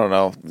 I don't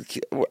know.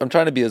 I'm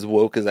trying to be as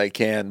woke as I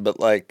can, but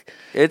like...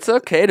 It's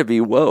okay to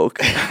be woke.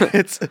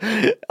 It's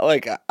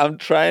like, I'm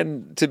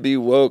trying to be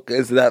woke.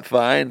 Is that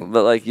fine?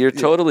 But like, you're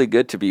totally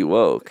good to be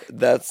woke.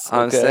 That's okay.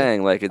 I'm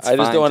saying, like, it's fine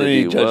to be woke. I just don't want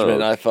any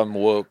judgment if I'm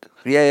woke.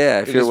 Yeah,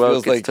 if you're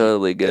woke, it's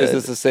totally good. Is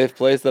this a safe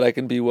place that I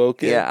can be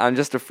woke in? Yeah, I'm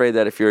just afraid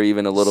that if you're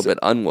even a little bit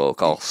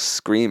unwoke, I'll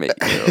scream at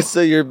you.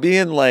 So you're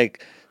being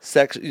like...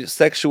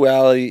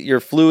 sexuality, you're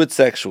fluid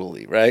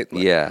sexually, right?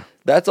 Like, yeah.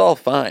 That's all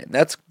fine.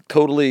 That's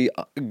totally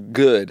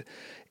good.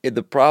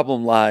 The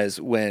problem lies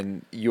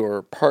when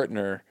your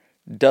partner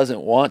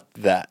doesn't want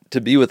that, to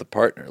be with a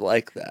partner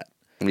like that.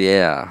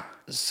 Yeah.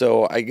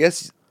 So I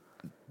guess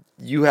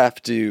you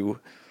have to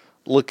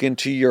look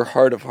into your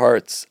heart of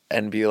hearts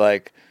and be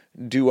like,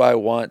 do I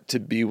want to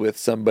be with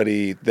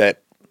somebody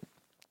that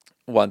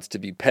wants to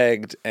be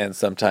pegged and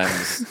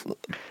sometimes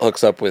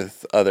hooks up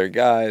with other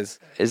guys?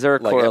 Is there a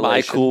correlation? Am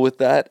I cool with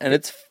that? And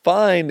it's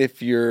fine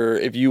if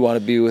you want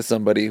to be with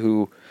somebody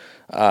who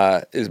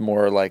is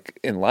more like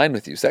in line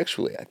with you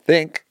sexually. I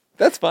think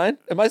that's fine.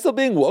 Am I still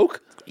being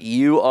woke?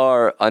 You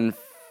are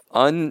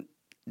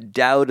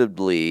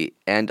undoubtedly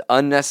and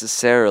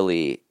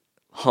unnecessarily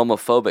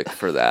homophobic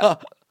for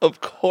that. Of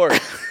course.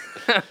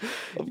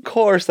 Of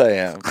course I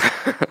am.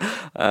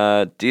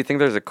 Do you think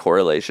there's a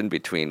correlation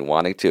between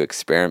wanting to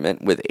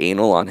experiment with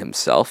anal on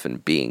himself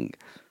and being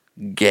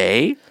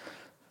gay?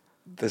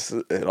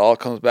 It all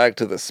comes back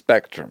to the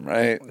spectrum,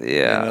 right?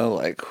 Yeah. You know,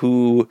 like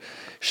who...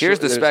 Here's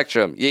the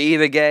spectrum. You're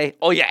either gay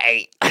or you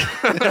ain't.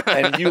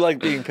 And you like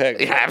being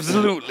pegged. Yeah,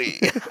 absolutely.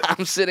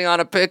 I'm sitting on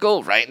a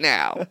pickle right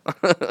now.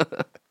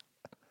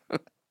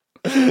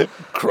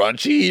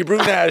 Crunchy Hebrew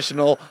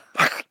National.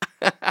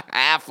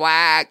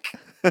 Aflac.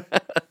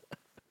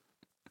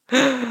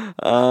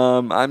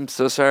 I'm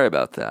so sorry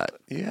about that.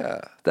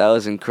 Yeah. That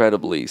was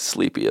incredibly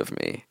sleepy of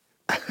me.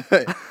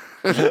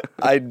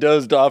 I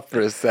dozed off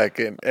for a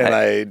second and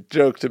I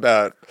joked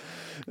about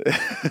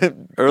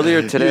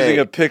earlier today using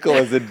a pickle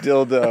as a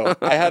dildo.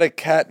 I had a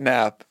cat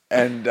nap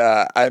and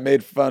I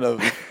made fun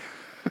of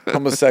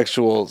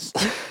homosexuals.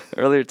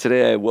 Earlier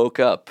today I woke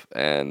up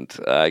and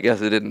I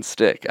guess it didn't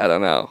stick. I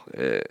don't know.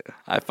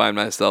 I find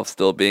myself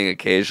still being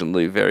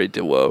occasionally very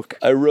dewoke.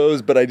 I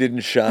rose but I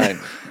didn't shine.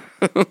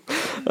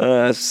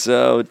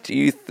 So do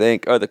you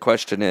think, the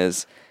question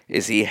is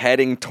he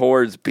heading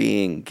towards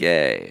being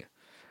gay?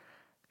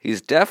 He's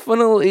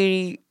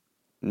definitely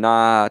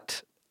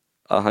not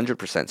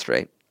 100%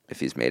 straight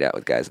if he's made out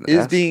with guys in the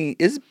past.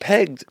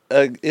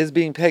 Is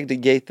being pegged a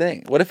gay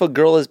thing? What if a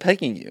girl is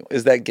pegging you?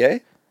 Is that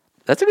gay?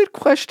 That's a good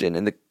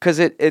question, because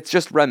it's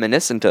just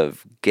reminiscent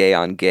of gay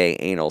on gay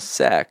anal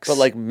sex. But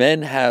like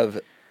men have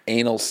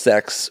anal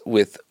sex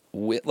with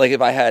like if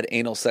I had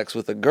anal sex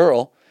with a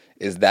girl,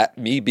 is that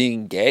me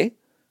being gay?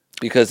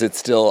 because it's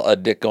still a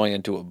dick going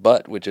into a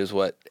butt, which is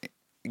what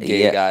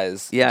gay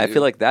guys do. I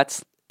feel like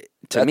that's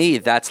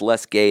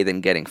less gay than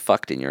getting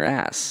fucked in your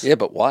ass. Yeah,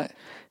 but why?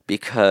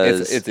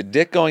 Because it's a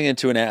dick going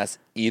into an ass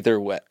either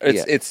way.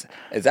 It's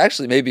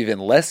actually maybe even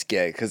less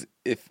gay, because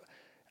if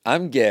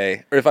I'm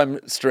gay or if I'm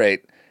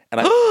straight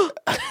and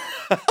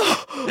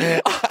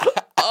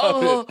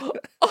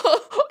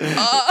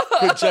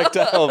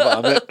projectile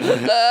vomit.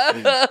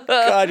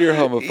 God, you're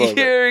homophobic.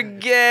 You're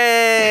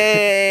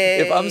gay.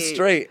 If I'm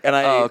straight and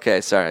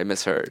okay, sorry, I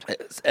misheard.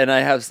 And I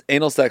have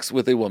anal sex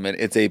with a woman,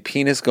 it's a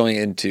penis going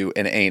into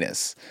an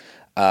anus,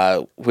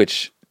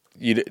 which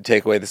you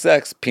take away the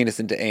sex, penis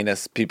into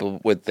anus, people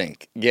would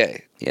think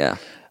gay. Yeah.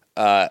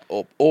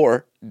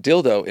 Or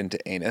dildo into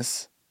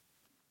anus.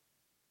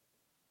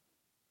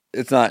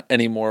 It's not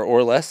any more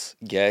or less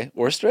gay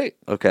or straight.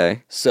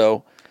 Okay.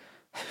 So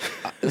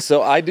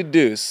I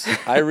deduce,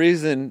 I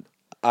reason,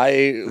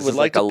 I would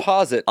like to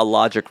posit a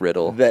logic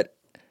riddle that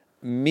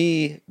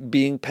me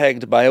being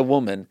pegged by a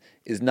woman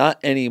is not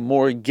any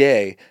more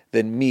gay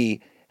than me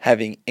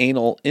having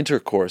anal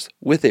intercourse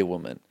with a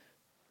woman.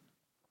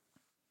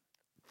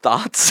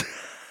 Thoughts?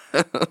 Yeah,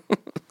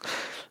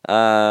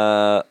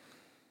 I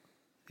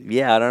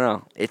don't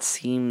know. It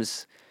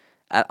seems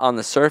on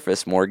the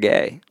surface more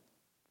gay.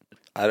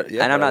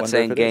 And I'm not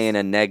saying gay in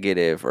a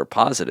negative or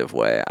positive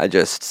way. I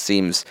just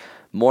seems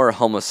more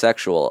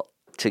homosexual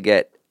to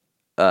get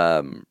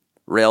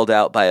railed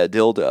out by a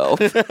dildo.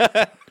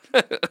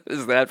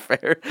 Is that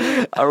fair?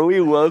 Are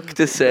we woke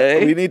to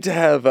say? We need to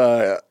have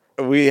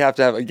we have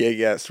to have a gay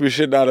guest. We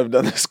should not have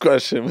done this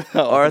question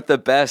without. Or at the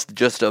best,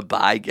 just a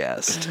bi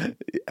guest.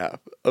 Yeah,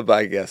 a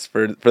bi guest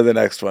for the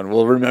next one.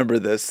 We'll remember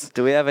this.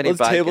 Do we have any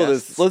bi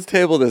guests? Let's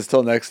table this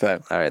till next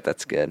time. All right,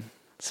 that's good.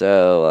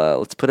 So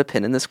let's put a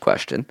pin in this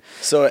question.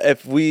 So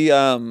if we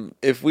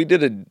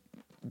did a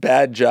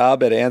bad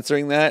job at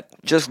answering that,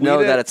 just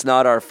know that it's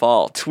not our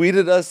fault. Tweet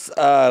at us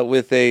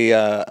with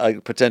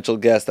a potential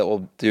guest that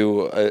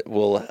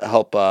will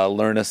help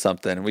learn us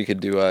something. We could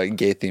do a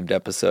gay themed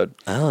episode.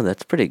 Oh,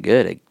 that's pretty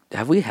good.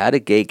 Have we had a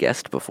gay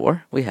guest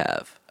before? We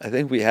have. I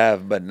think we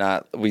have, but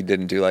we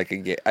didn't do like a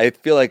gay. I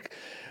feel like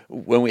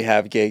when we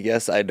have gay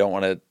guests, I don't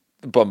want to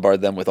bombard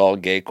them with all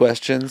gay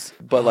questions,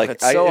 but like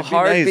it's so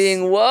hard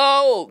being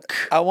woke.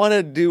 I want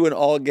to do an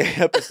all gay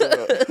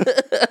episode.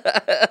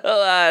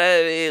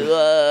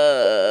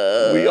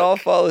 We all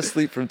fall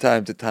asleep from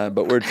time to time,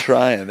 but we're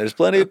trying. There's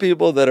plenty of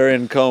people that are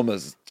in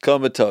comatose,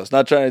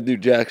 not trying to do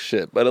jack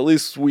shit, but at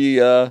least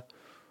we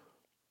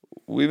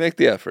make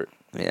the effort.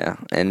 Yeah,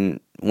 and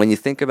when you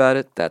think about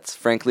it, that's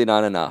frankly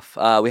not enough.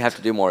 We have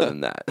to do more than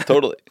that.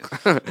 Totally.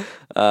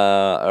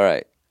 All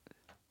right,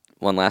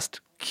 one last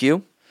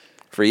cue.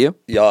 For you?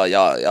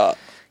 Yeah.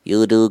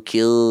 You do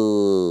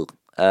Q.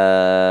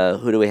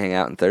 Who do we hang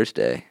out on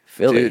Thursday?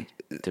 Philly.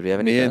 Did we have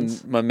any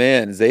friends? And my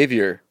man,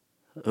 Xavier.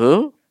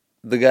 Who?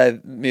 The guy,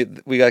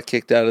 we got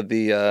kicked out of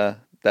the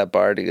that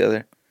bar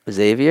together.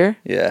 Xavier?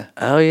 Yeah.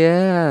 Oh,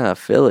 yeah.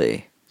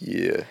 Philly.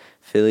 Yeah.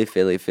 Philly.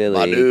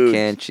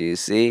 Can't you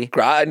see?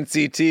 Crichton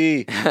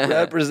CT.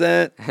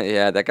 Represent.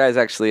 Yeah, that guy's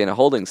actually in a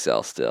holding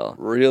cell still.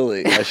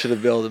 Really? I should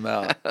have bailed him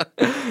out.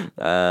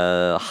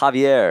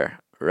 Javier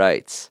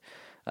writes,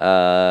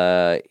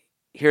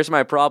 here's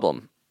my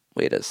problem.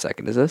 Wait a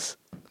second. Is this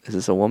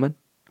a woman?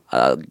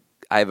 I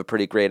have a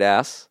pretty great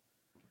ass.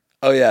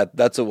 Oh yeah,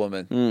 that's a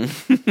woman. Did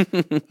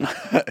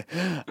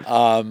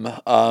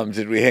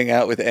we hang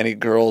out with any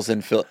girls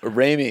in Philly?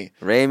 Rami.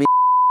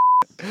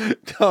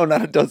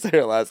 Don't say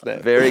her last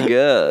name. Very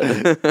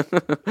good.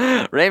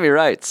 Rami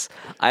writes,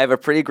 I have a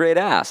pretty great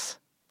ass.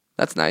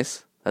 That's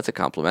nice. That's a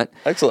compliment.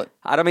 Excellent.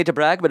 I don't mean to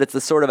brag, but it's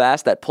the sort of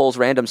ass that pulls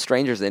random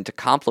strangers in to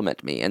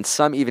compliment me, and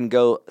some even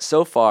go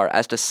so far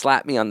as to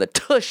slap me on the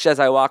tush as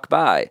I walk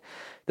by.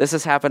 This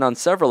has happened on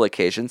several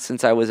occasions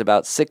since I was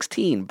about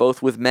 16,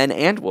 both with men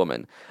and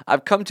women.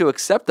 I've come to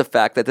accept the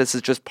fact that this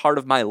is just part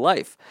of my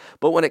life.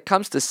 But when it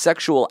comes to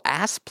sexual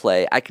ass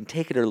play, I can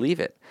take it or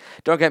leave it.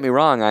 Don't get me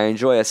wrong, I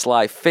enjoy a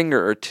sly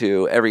finger or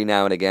two every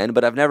now and again,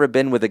 but I've never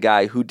been with a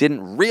guy who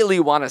didn't really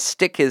want to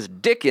stick his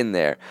dick in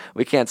there.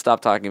 We can't stop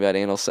talking about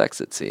anal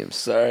sex, it seems.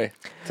 Sorry.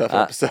 Tough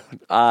episode.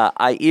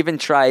 I even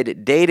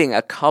tried dating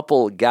a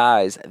couple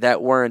guys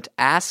that weren't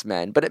ass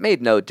men, but it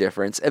made no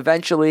difference.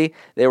 Eventually,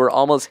 they were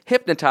almost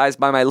hypnotized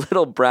by my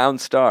little brown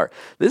star.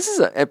 This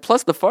is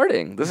plus the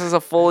farting. This is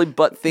a fully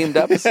butt-themed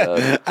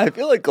episode. I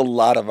feel like a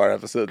lot of our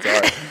episodes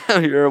are.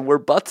 We're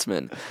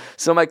buttsmen.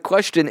 So my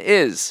question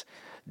is,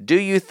 do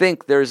you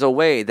think there's a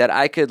way that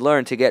I could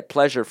learn to get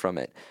pleasure from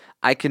it?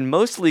 I can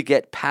mostly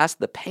get past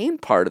the pain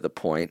part of the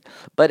point,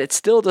 but it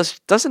still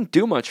doesn't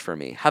do much for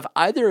me. Have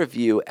either of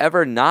you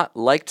ever not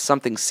liked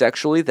something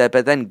sexually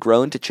but then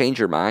grown to change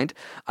your mind?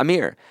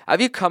 Amir,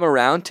 have you come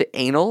around to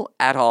anal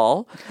at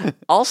all?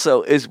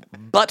 Also, is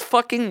butt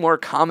fucking more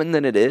common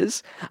than it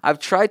is? I've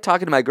tried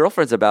talking to my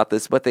girlfriends about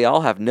this, but they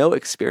all have no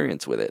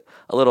experience with it.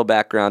 A little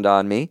background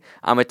on me.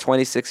 I'm a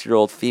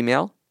 26-year-old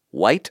female,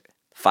 white,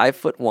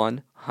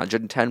 5'1",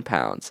 110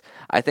 pounds.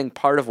 I think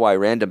part of why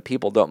random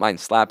people don't mind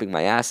slapping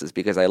my ass is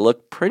because I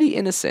look pretty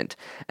innocent,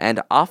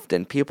 and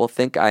often people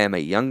think I'm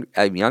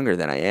younger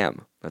than I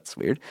am. That's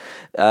weird.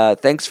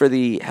 Thanks for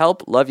the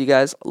help. Love you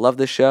guys. Love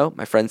the show.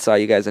 My friend saw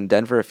you guys in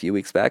Denver a few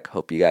weeks back.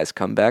 Hope you guys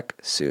come back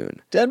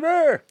soon.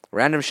 Denver!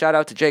 Random shout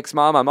out to Jake's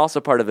mom. I'm also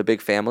part of a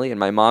big family, and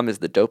my mom is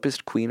the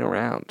dopest queen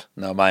around.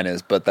 No, mine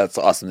is, but that's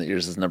awesome that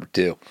yours is number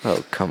 2.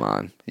 Oh, come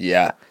on.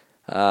 Yeah.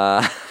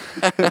 All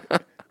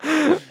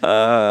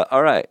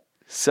right.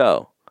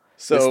 So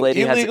this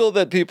lady illegal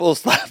that people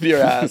slap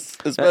your ass,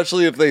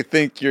 especially if they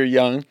think you're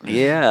young.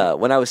 Yeah.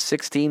 When I was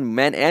 16,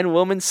 men and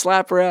women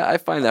slap her ass. I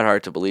find that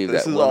hard to believe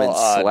that women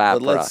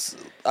slap her ass.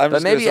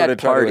 But maybe at try to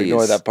parties.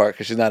 ignore that part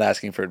because she's not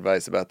asking for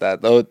advice about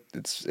that. Though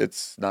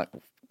it's not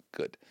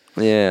good.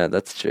 Yeah,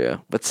 that's true.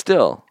 But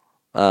still,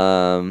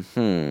 So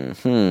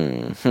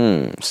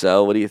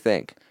what do you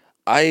think?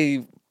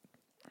 I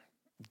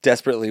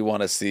desperately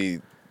want to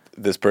see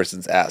this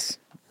person's ass.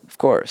 Of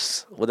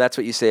course. Well, that's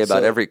what you say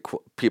about every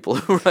people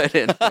who write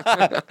in.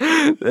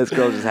 This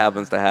girl just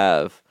happens to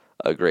have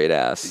a great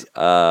ass.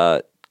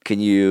 Can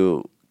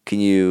you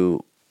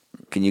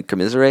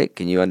commiserate?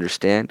 Can you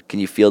understand? Can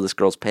you feel this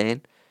girl's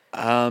pain?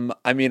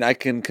 I mean, I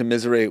can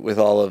commiserate with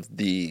all of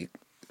the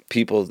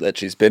people that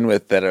she's been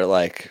with that are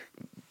like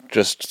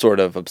just sort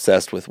of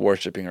obsessed with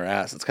worshiping her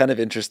ass. It's kind of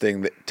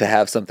interesting to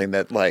have something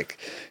that like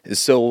is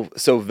so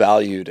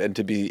valued and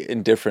to be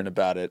indifferent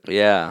about it.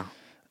 Yeah.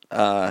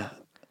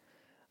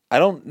 I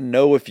don't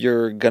know if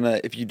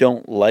you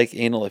don't like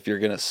anal, if you're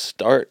gonna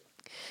start.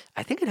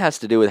 I think it has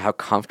to do with how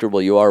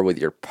comfortable you are with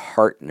your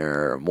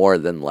partner more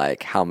than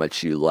like how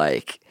much you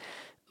like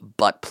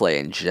butt play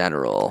in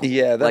general.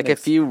 Yeah, like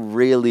if you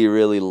really,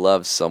 really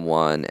love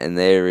someone and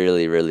they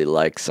really, really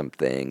like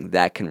something,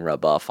 that can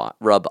rub off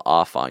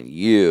on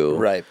you.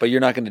 Right, but you're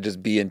not going to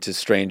just be into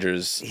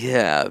strangers.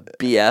 Yeah,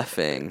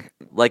 BFing.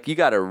 Like you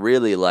got to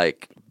really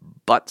like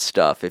butt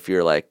stuff if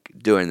you're like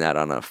doing that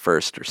on a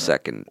first or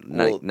second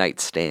night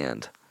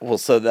stand. Well,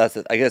 so that's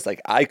it. I guess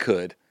like I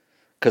could,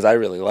 because I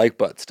really like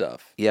butt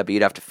stuff. Yeah, but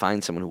you'd have to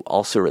find someone who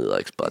also really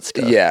likes butt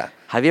stuff. Yeah.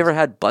 Have you ever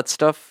had butt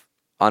stuff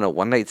on a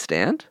one night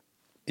stand?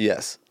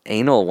 Yes.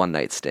 Anal one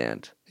night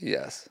stand.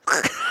 Yes.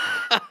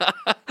 All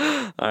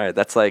right,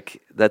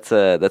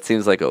 that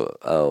seems like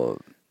a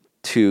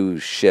two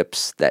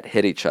ships that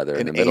hit each other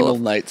in the middle of an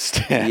anal night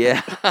stand.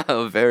 Yeah,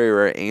 a very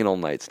rare anal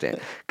night stand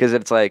because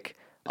it's like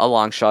a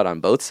long shot on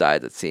both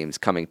sides. It seems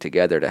coming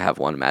together to have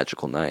one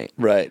magical night.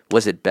 Right.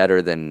 Was it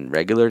better than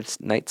regular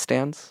night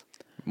stands?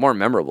 More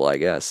memorable, I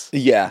guess.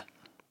 Yeah.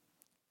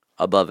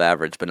 Above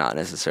average, but not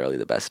necessarily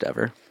the best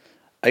ever.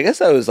 I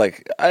guess I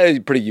had a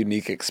pretty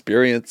unique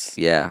experience.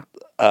 Yeah.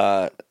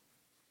 To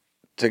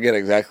get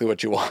exactly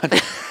what you want.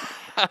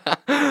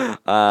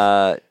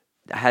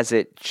 Has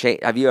it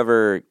changed? Have you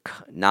ever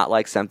not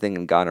liked something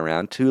and gone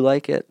around to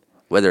like it?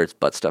 Whether it's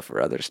butt stuff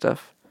or other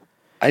stuff?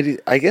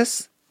 I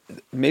guess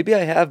maybe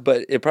I have,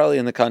 but it probably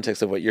in the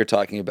context of what you're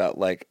talking about,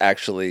 like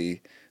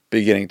actually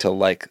beginning to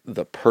like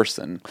the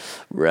person.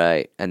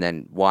 Right. And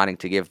then wanting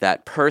to give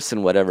that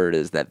person whatever it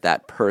is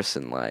that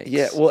person likes.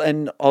 Yeah. Well,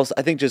 and also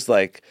I think just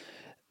like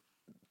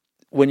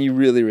when you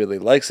really, really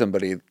like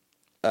somebody,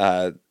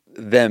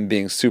 them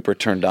being super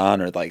turned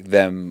on or like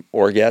them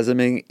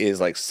orgasming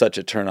is like such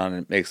a turn on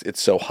and it makes it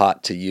so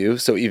hot to you.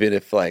 So even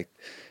if like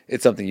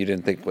it's something you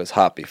didn't think was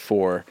hot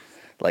before,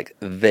 like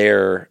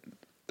their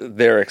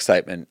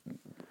excitement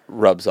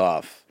rubs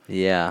off.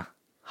 Yeah.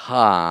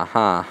 Ha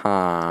ha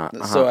ha.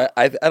 So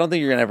I don't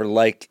think you're gonna ever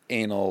like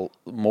anal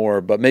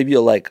more, but maybe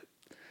you'll like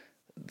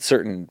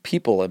certain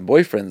people and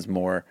boyfriends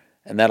more,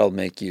 and that'll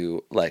make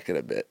you like it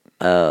a bit.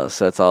 Oh,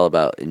 so it's all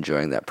about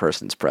enjoying that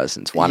person's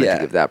presence, wanting to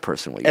give that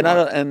person what you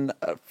want.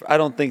 I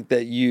don't think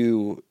that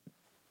you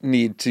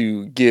need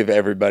to give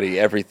everybody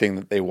everything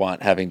that they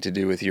want having to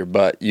do with your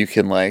butt. You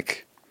can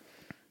like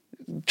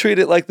treat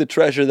it like the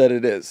treasure that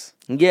it is.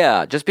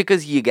 Yeah, just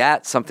because you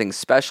got something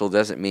special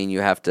doesn't mean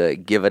you have to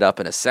give it up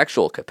in a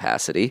sexual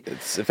capacity.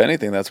 If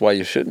anything, that's why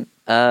you shouldn't.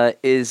 Amir,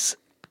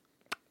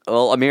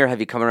 have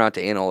you come around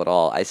to anal at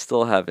all? I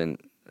still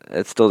haven't.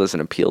 It still doesn't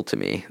appeal to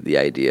me, the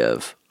idea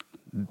of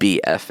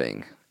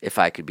BFing, if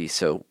I could be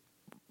so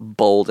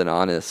bold and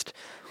honest.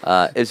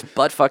 Is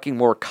butt fucking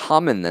more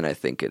common than I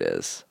think it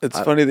is? It's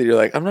funny that you're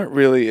like, I'm not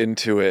really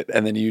into it,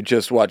 and then you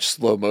just watch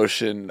slow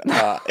motion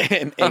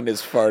and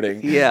anus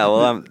farting. Yeah,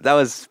 well, that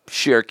was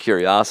sheer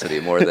curiosity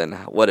more than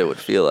what it would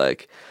feel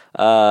like.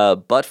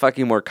 Butt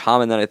fucking more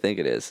common than I think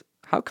it is.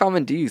 How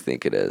common do you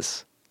think it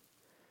is?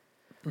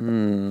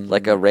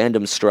 Like a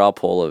random straw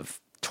poll of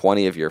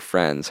 20 of your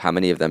friends, how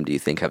many of them do you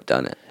think have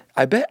done it?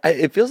 I bet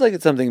it feels like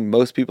it's something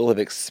most people have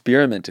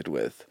experimented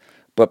with,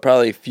 but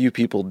probably few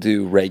people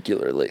do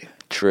regularly.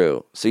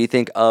 True. So you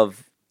think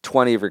of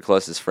 20 of your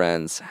closest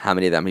friends, how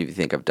many of them do you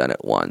think have done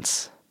it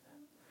once?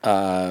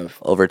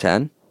 Over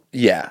 10?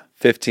 Yeah,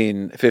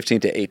 15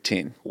 to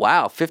 18.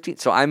 Wow, 15.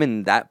 So I'm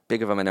in that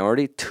big of a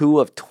minority. 2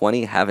 of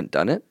 20 haven't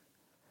done it?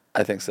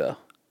 I think so.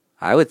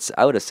 I would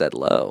have said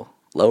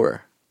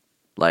lower.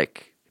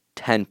 Like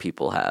 10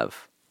 people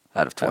have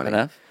out of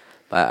 20.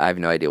 I have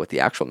no idea what the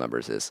actual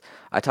numbers is.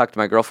 I talked to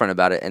my girlfriend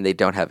about it, and they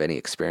don't have any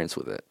experience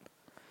with it.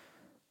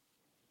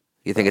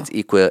 You think it's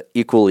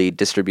equally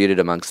distributed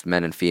amongst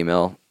men and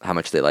female, how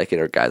much they like it,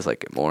 or guys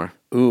like it more?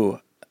 Ooh,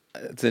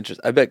 it's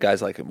interesting. I bet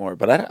guys like it more,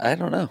 but I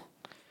don't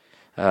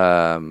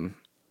know.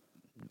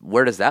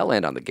 Where does that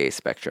land on the gay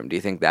spectrum? Do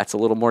you think that's a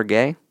little more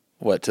gay?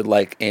 What, to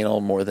like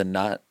anal more than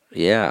not?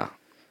 Yeah.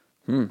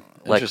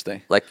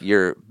 Interesting. Like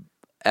you're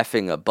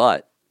effing a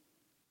butt.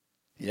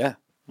 Yeah.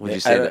 Would you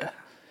say that?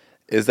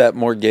 Is that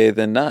more gay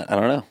than not? I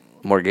don't know.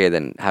 More gay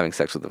than having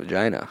sex with a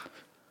vagina?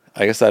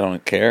 I guess I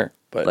don't care,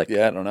 but Like-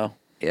 yeah, I don't know.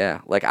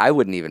 Yeah. Like I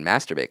wouldn't even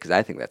masturbate because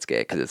I think that's gay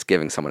because it's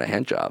giving someone a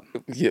hand job.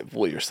 Yeah,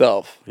 well,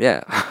 yourself.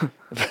 Yeah.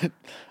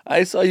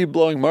 I saw you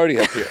blowing Marty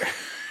up here.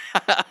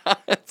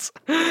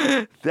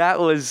 That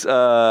was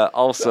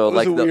also It was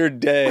like a weird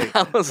day.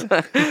 That was,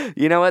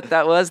 you know what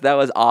that was? That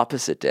was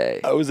opposite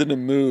day. I was in a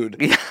mood.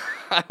 Yeah,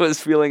 I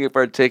was feeling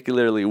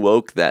particularly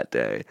woke that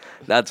day.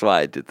 That's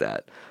why I did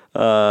that.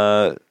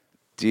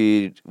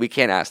 Dude, we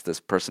can't ask this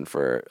person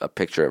for a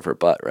picture of her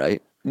butt,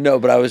 right? No,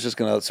 but I was just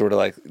going to sort of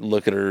like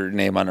look at her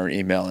name on her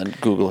email and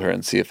Google her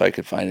and see if I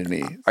could find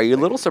any. Are you a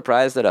little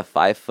surprised at a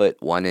 5 foot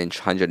 1 inch,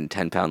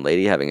 110-pound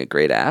lady having a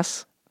great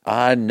ass?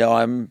 No,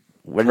 I'm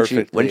Wouldn't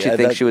you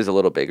think she was a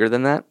little bigger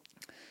than that?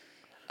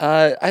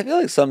 I feel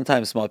like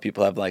sometimes small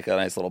people have like a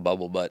nice little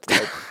bubble butt.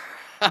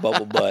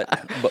 Bubble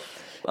butt.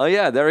 Oh,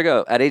 yeah, there we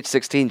go. At age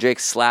 16, Jake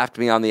slapped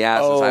me on the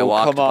ass as I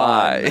walked come on.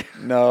 by.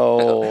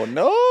 No.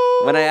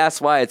 When I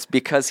asked why, it's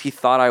because he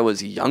thought I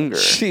was younger.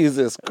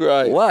 Jesus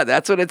Christ. What?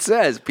 That's what it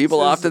says. People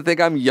often think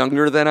I'm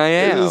younger than I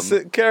am. This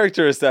is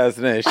character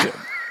assassination.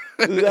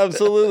 This is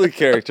absolutely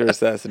character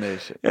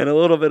assassination. And a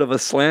little bit of a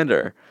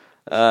slander.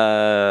 All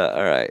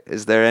right.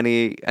 Is there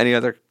any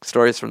other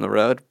stories from the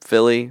road?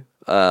 Philly,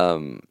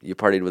 you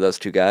partied with those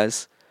two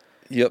guys.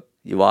 Yep.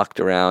 You walked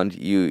around.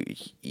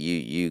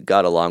 You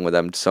got along with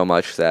them so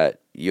much that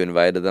you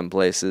invited them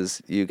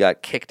places. You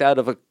got kicked out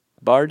of a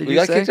bar, did We you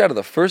got say? kicked out of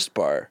the first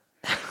bar.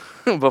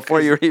 Before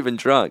you were even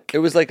drunk. It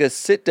was like a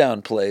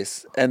sit-down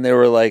place, and they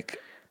were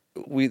like,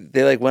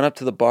 they went up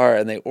to the bar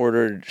and they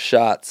ordered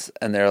shots,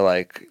 and they're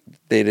like,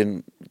 they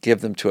didn't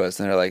give them to us,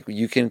 and they're like,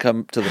 you can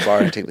come to the bar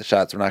and take the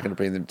shots. We're not going to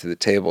bring them to the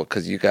table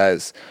because you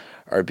guys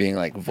are being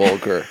like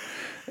vulgar.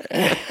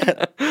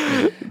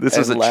 This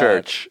was a loud.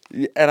 church.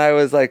 And I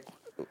was like,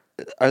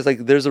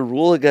 there's a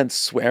rule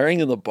against swearing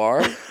in the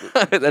bar.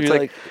 That's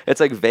like it's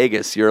like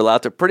Vegas. You're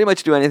allowed to pretty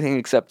much do anything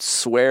except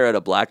swear at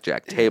a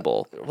blackjack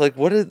table. Like,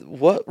 what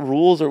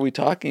rules are we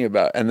talking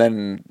about? And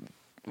then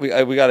we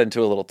got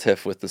into a little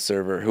tiff with the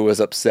server, who was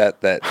upset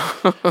that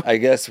I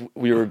guess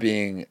we were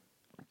being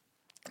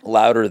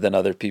louder than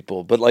other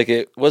people, but like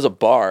it was a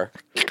bar.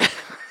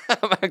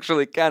 I'm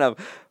actually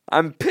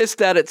I'm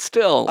pissed at it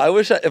still. I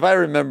wish if I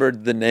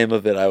remembered the name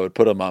of it, I would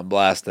put them on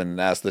blast and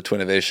ask the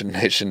Twinnovation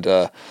Nation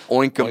to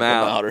oink them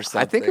out or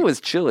something. I think it was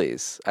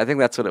Chili's. I think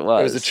that's what it was.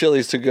 It was a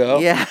Chili's to go.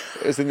 Yeah,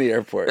 it was in the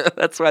airport.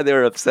 That's why they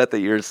were upset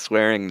that you were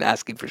swearing and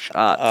asking for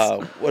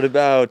shots. What did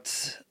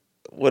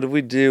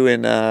we do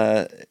in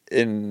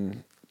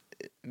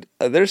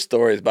there's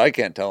stories, but I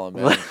can't tell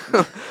them. Man.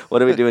 What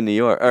did we do in New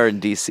York or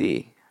in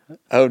DC?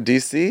 Oh,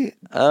 DC?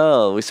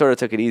 Oh, we sort of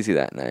took it easy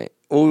that night.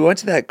 Well, we went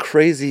to that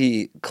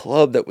crazy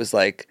club that was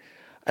like,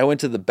 I went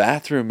to the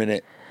bathroom in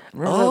it.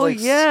 Remember that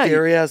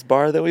scary ass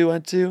bar that we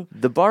went to?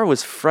 The bar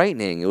was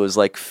frightening. It was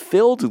like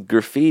filled with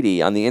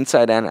graffiti on the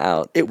inside and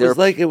out. It was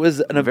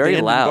an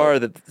abandoned bar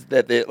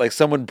that they, like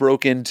someone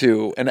broke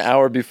into an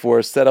hour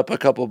before, set up a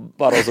couple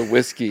bottles of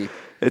whiskey.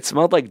 It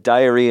smelled like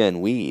diarrhea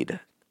and weed.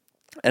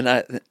 And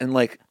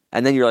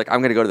then you're like, I'm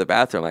going to go to the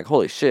bathroom. Like,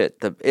 holy shit.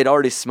 It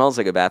already smells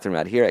like a bathroom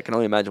out here. I can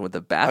only imagine what the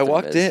bathroom is. I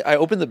walked in, I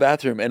opened the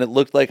bathroom, and it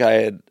looked like I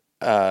had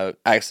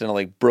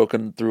accidentally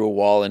broken through a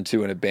wall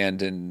into an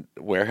abandoned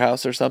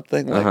warehouse or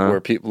something, like where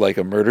people, like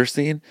a murder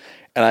scene.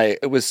 And I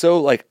was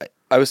so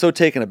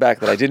taken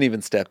aback that I didn't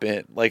even step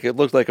in. Like, it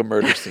looked like a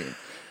murder scene.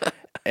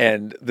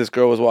 And this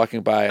girl was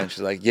walking by, and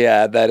she's like,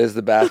 yeah, that is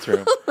the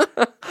bathroom.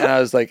 And I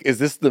was like, is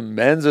this the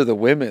men's or the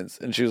women's?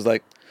 And she was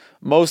like,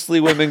 mostly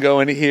women go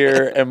in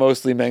here and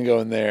mostly men go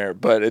in there,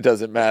 but it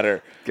doesn't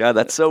matter. God,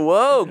 that's so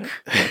woke.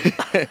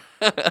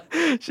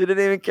 She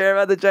didn't even care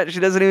about the gender. She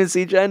doesn't even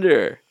see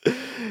gender.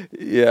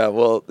 Yeah,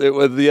 well,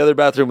 the other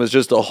bathroom was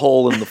just a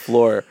hole in the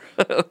floor.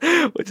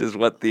 Which is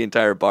what the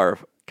entire bar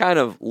kind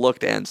of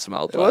looked and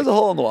smelled like. It was a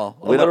hole in the wall.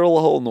 A literal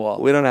hole in the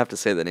wall. We don't have to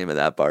say the name of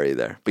that bar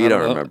either, but you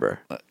don't remember.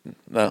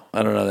 No,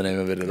 I don't know the name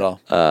of it at all.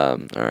 All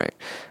right.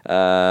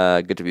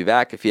 Good to be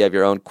back. If you have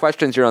your own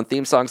questions, your own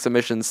theme song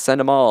submissions, send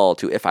them all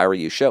to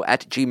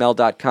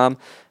ifIWereYouShow@gmail.com.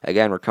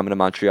 Again, we're coming to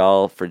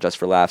Montreal for Just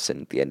for Laughs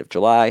at the end of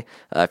July.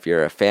 If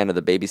you're a fan of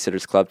the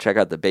Babysitters Club, check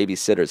out the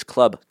Babysitters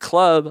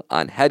Club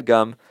on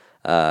HeadGum.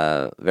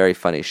 Very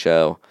funny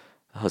show,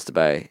 hosted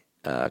by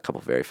a couple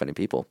of very funny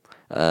people.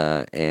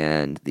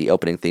 And the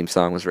opening theme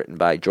song was written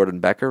by Jordan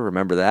Becker.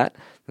 Remember that?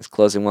 This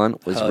closing one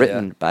was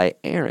written by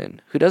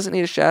Erin, who doesn't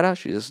need a shout out.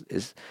 She just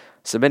is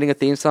submitting a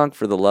theme song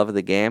for the love of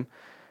the game.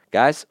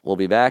 Guys, we'll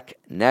be back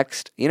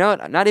next. You know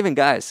what? Not even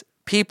guys.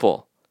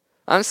 People.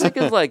 I'm sick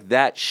of like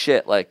that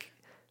shit, like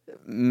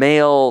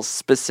male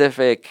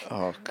specific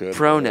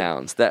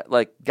pronouns that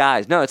like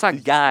guys. No, it's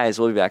not guys.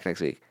 We'll be back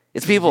next week.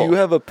 It's people. You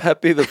have a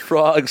Pepe the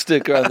Frog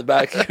sticker on the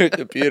back of your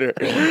computer.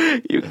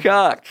 You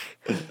cock.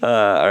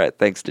 All right.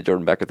 Thanks to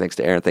Jordan Becker. Thanks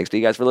to Aaron. Thanks to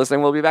you guys for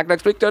listening. We'll be back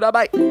next week. Ta-da,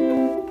 bye.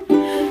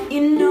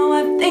 You know,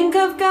 I think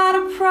I've got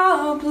a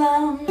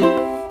problem.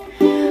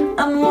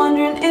 I'm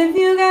wondering if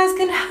you guys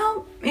can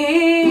help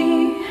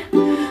me.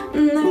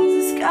 There's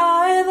this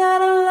guy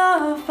that I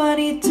love, but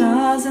he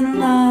doesn't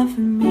love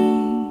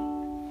me.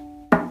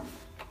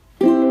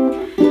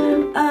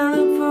 I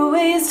look for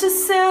ways to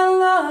say I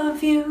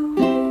love you,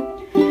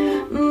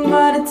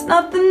 but it's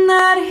nothing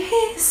that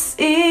he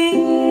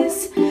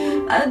sees.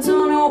 I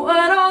don't know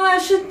what all I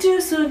should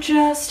do, so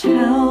just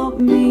help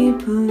me,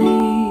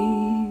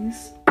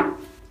 please.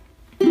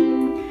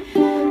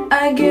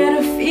 I get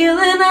a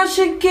feeling I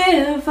should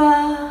give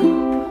up,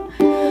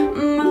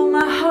 but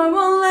my heart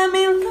won't let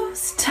me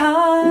lose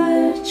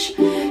touch.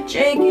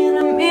 Jake in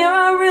a mirror,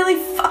 I really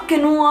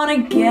fucking wanna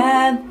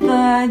get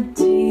the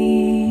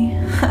D.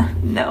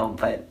 No,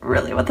 but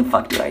really, what the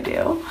fuck do I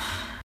do?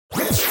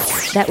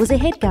 That was a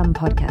HeadGum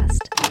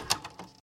podcast.